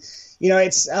goals. And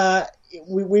it's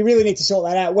we really need to sort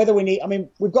that out. Whether we need, I mean,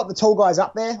 we've got the tall guys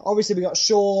up there. Obviously, we've got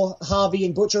Shaw, Harvey,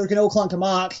 and Butcher who can all clunk a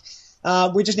mark.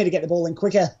 We just need to get the ball in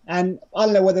quicker. And I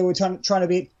don't know whether we're trying to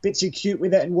be a bit too cute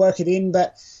with it and work it in,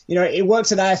 but it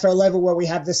works at AFL level where we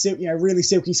have the really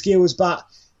silky skills, but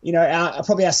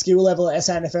probably our skill level at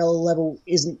SANFL level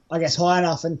isn't, I guess, high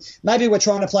enough. And maybe we're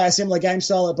trying to play a similar game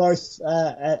style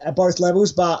at both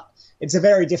levels, but it's a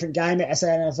very different game at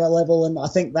SANFL level, and I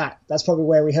think that's probably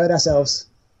where we hurt ourselves.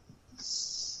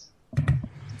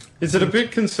 Is it a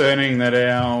bit concerning that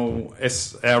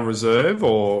our reserve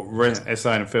or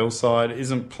SANFL side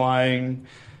isn't playing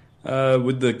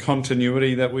with the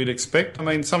continuity that we'd expect? I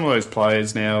mean, some of those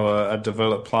players now are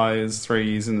developed players, 3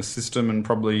 years in the system, and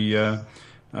probably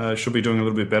should be doing a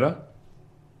little bit better.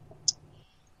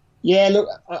 Yeah, look,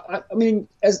 I mean,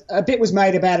 as a bit was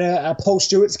made about Paul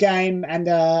Stewart's game and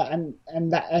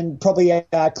probably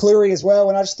Cleary as well.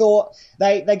 And I just thought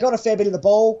they got a fair bit of the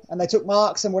ball and they took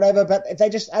marks and whatever. But if they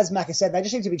just, as Macca said, they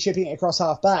just need to be chipping it across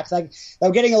half back. They were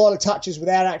getting a lot of touches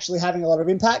without actually having a lot of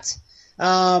impact.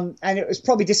 And it was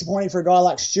probably disappointing for a guy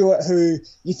like Stewart, who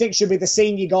you think should be the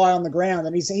senior guy on the ground.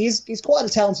 And he's quite a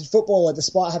talented footballer,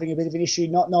 despite having a bit of an issue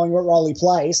not knowing what role he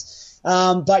plays.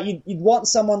 But you'd want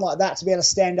someone like that to be able to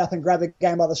stand up and grab the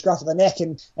game by the scruff of the neck,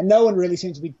 and no one really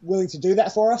seemed to be willing to do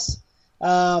that for us.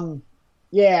 And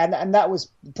that was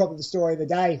probably the story of the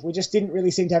day. We just didn't really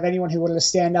seem to have anyone who wanted to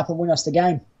stand up and win us the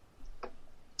game.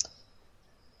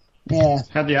 Yeah.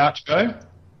 How'd the Arch go?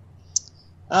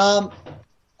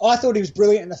 I thought he was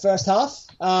brilliant in the first half.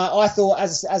 I thought,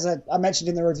 as I mentioned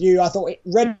in the review, I thought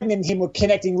Redden and him were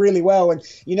connecting really well. And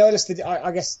you noticed that,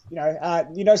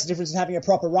 you noticed the difference in having a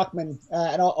proper ruckman,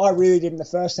 and I really did in the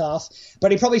first half.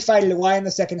 But he probably faded away in the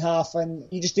second half, and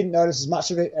you just didn't notice as much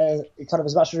of it,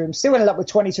 as much of him. Still ended up with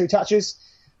 22 touches,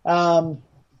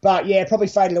 but yeah, probably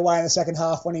faded away in the second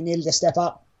half when he needed to step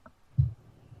up.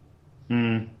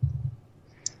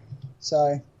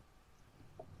 So.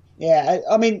 Yeah,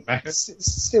 I mean,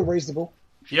 it's still reasonable.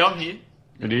 Yeah, I'm here.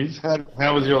 It is.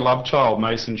 How was your love child,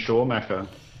 Mason Shaw, Macca?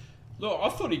 Look, I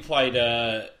thought he played...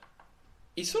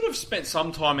 he sort of spent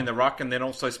some time in the ruck and then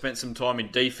also spent some time in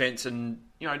defence and,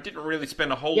 didn't really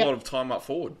spend a whole lot of time up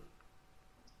forward.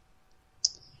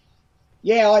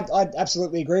 Yeah, I'd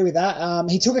absolutely agree with that.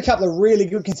 He took a couple of really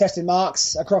good contested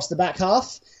marks across the back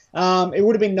half. It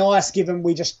would have been nice, given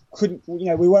we just couldn't,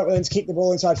 we weren't willing to kick the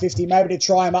ball inside 50, maybe to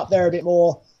try him up there a bit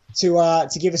more, to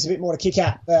give us a bit more to kick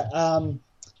at. But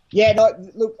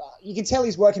look, you can tell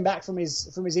he's working back from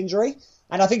his injury,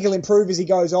 and I think he'll improve as he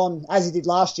goes on, as he did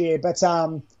last year. But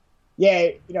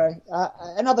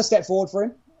another step forward for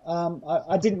him.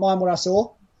 I didn't mind what I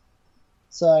saw.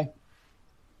 So,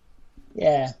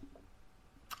 yeah.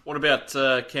 What about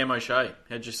Cam O'Shea?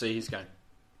 How'd you see his game?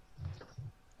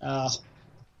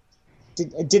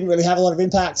 It didn't really have a lot of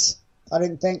impact, I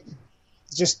didn't think.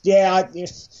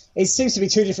 It seems to be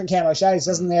two different Cam O'Sheas,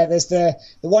 doesn't there? There's the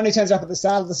one who turns up at the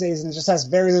start of the season and just has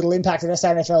very little impact at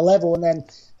SANFL level, and then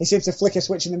he seems to flick a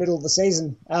switch in the middle of the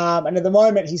season. And at the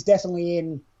moment, he's definitely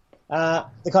in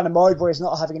the kind of mode where he's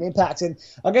not having an impact. And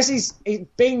I guess he's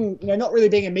being, not really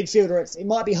being a midfielder. It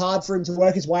might be hard for him to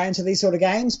work his way into these sort of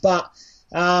games, but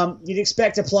you'd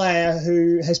expect a player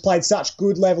who has played such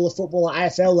good level of football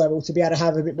at AFL level to be able to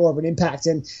have a bit more of an impact.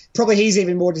 And probably he's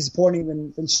even more disappointing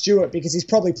than Stewart, because he's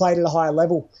probably played at a higher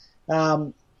level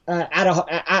at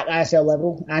AFL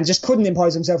level and just couldn't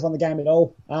impose himself on the game at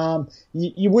all.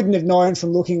 You wouldn't have known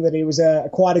from looking that he was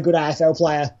quite a good AFL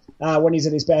player when he's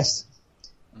at his best.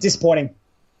 Disappointing.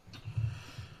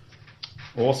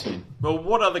 Awesome. Well,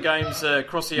 what other games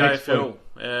across the AFL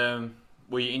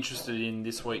were you interested in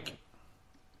this week?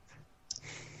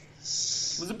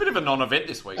 It was a bit of a non-event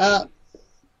this week. There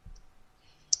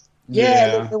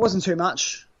wasn't too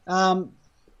much.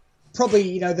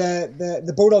 Probably,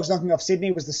 the Bulldogs knocking off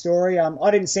Sydney was the story.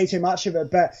 I didn't see too much of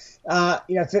it, but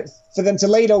for them to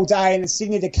lead all day and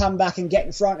Sydney to come back and get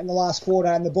in front in the last quarter,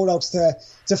 and the Bulldogs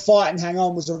to fight and hang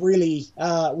on was a really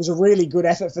good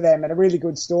effort for them and a really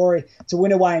good story to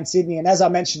win away in Sydney. And as I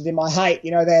mentioned in my hate,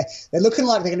 they're looking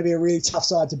like they're going to be a really tough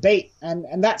side to beat,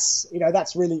 and that's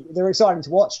really, they're exciting to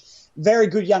watch. Very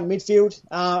good young midfield,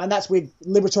 and that's with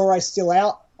Liberatore still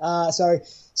out.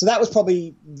 So that was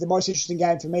probably the most interesting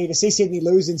game for me, to see Sydney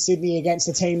lose in Sydney against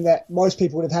a team that most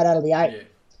people would have had out of the 8.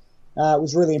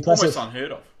 Was really impressive. Almost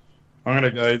unheard of. I'm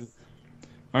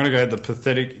gonna go the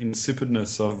pathetic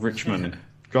insipidness of Richmond.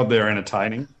 God, they're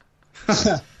entertaining.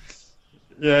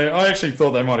 Yeah, I actually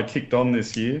thought they might have kicked on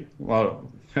this year. Well,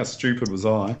 how stupid was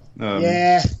I?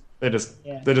 They're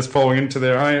just falling into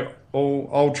their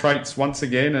old traits once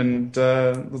again, and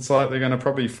looks like they're going to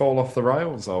probably fall off the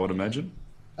rails, I would imagine.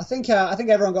 I think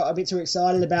everyone got a bit too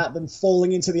excited about them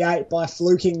falling into the 8 by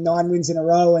fluking 9 wins in a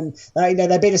row, and they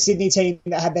beat a Sydney team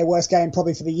that had their worst game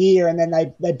probably for the year, and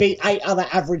then they beat 8 other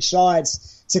average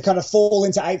sides to kind of fall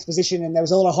into 8th position, and there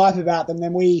was a lot of hype about them.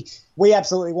 Then we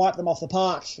absolutely wiped them off the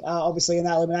park, obviously in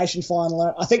that elimination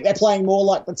final. I think they're playing more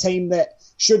like the team that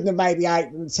shouldn't have made the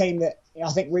 8 than the team that I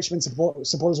think Richmond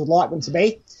supporters would like them to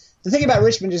be. The thing about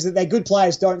Richmond is that their good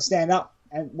players don't stand up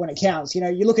and when it counts.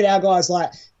 You look at our guys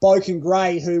like Boak and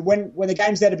Gray, who when the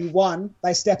game's there to be won,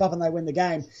 they step up and they win the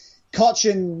game.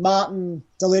 Cochin, Martin,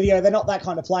 Delidio, they're not that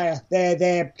kind of player.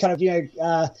 They're kind of,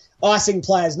 icing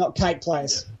players, not cake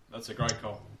players. Yeah, that's a great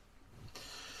call.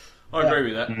 I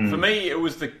agree with that. For me, it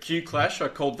was the Q Clash. I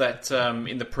called that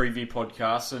in the preview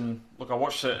podcast, and look, I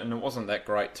watched it, and it wasn't that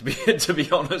great to be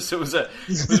honest. It was a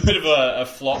bit of a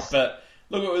flop, but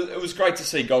look, it was great to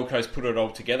see Gold Coast put it all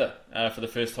together for the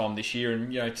first time this year,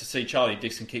 and to see Charlie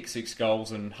Dixon kick 6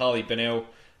 goals and Harley Bennell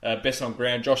best on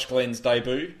ground. Josh Glenn's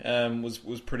debut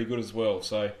was pretty good as well.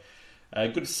 So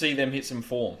good to see them hit some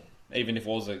form, even if it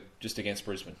was just against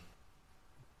Brisbane.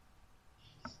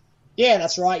 Yeah,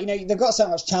 that's right. They've got so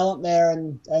much talent there,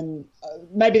 and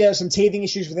maybe there were some teething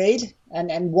issues with Eid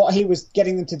and what he was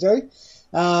getting them to do.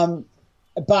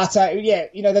 But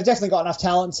they've definitely got enough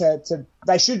talent to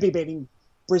they should be beating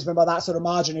Brisbane by that sort of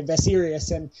margin if they're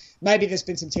serious. And maybe there's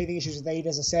been some teething issues with Eid,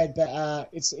 as I said, but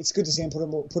it's good to see them put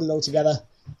it all together.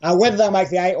 Whether they'll make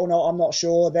the 8 or not, I'm not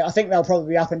sure. I think they'll probably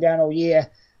be up and down all year.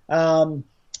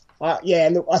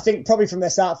 I think probably from the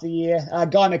start of the year,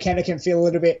 Guy McKenna can feel a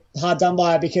little bit hard done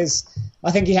by because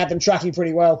I think he had them tracking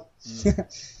pretty well.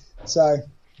 So,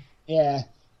 yeah.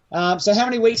 So how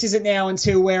many weeks is it now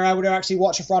until we're able to actually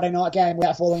watch a Friday night game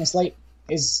without falling asleep?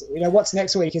 What's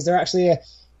next week? Is there actually a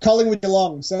Collingwood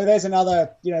Geelong? So there's another,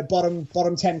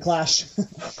 bottom 10 clash.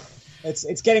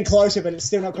 It's getting closer, but it's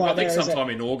still not quite there. I think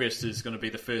sometime in August is going to be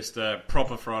the first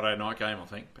proper Friday night game, I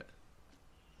think. But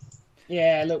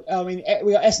yeah, look, I mean,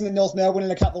 we got Essendon and North Melbourne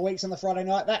in a couple of weeks on the Friday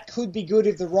night. That could be good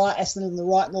if the right Essendon and the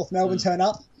right North Melbourne turn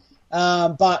up.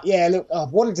 But yeah, look,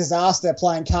 what a disaster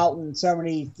playing Carlton. So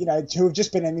many, who have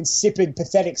just been an insipid,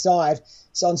 pathetic side.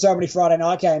 So on so many Friday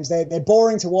night games, they're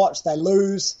boring to watch. They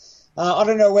lose. I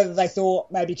don't know whether they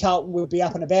thought maybe Carlton would be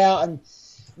up and about, and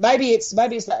maybe it's that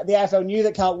the AFL knew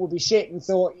that Carlton would be shit and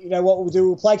thought, what we'll do,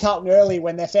 we'll play Carlton early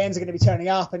when their fans are going to be turning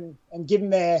up and give them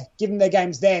their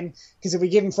games then, because if we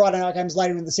give them Friday night games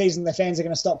later in the season, their fans are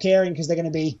going to stop caring because they're going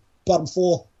to be bottom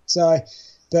 4. So,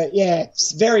 but yeah,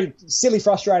 it's very very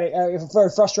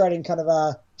frustrating kind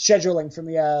of scheduling from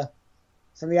the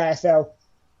AFL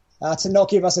to not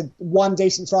give us one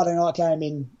decent Friday night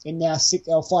game in now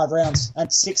 5 rounds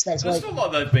and 6 next week. It's not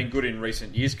like they've been good in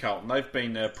recent years, Carlton. They've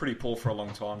been pretty poor for a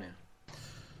long time now.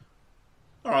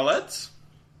 All right, lads.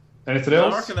 Anything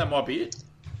else? I reckon that might be it.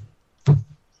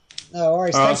 No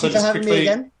worries. Thank you for having me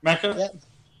again. Macca? Yep.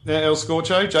 Yeah, El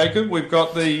Scorcho, Jacob. We've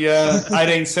got the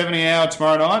 1870 hour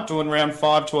tomorrow night, doing round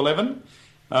 5 to 11.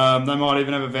 They might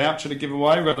even have a voucher to give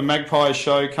away. We've got the Magpie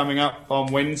show coming up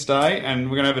on Wednesday, and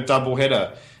we're going to have a double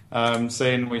header.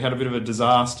 Seeing we had a bit of a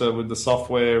disaster with the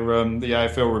software, the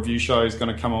AFL review show is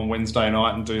going to come on Wednesday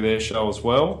night and do their show as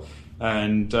well.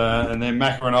 And then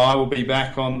Macca and I will be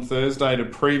back on Thursday to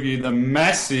preview the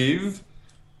massive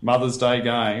Mother's Day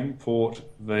game, Port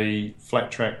v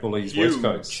Flat Track Bullies West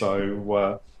Coast.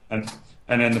 So, and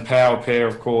then the Power Pair,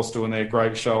 of course, doing their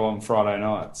great show on Friday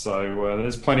night. So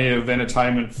there's plenty of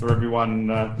entertainment for everyone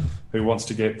who wants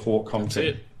to get Port content.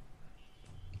 That's it.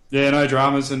 Yeah, no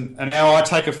dramas. And now I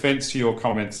take offence to your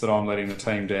comments that I'm letting the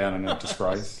team down in a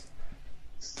disgrace.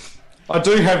 I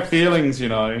do have feelings,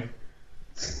 Thanks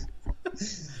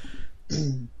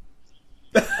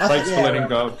for letting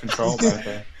go of control back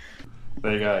there.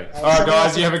 There you go. All right,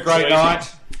 guys, you have a great night.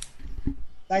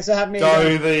 Thanks for having me.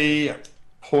 Go the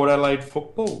Port Adelaide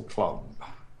Football Club.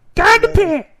 Go the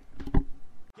Pair!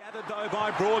 Gathered though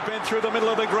by Broadbent through the middle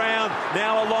of the ground.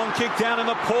 Now a long kick down in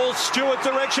the Paul Stewart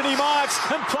direction. He marks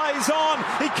and plays on.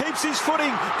 He keeps his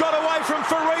footing. Got away from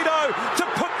Ferrito to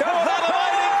put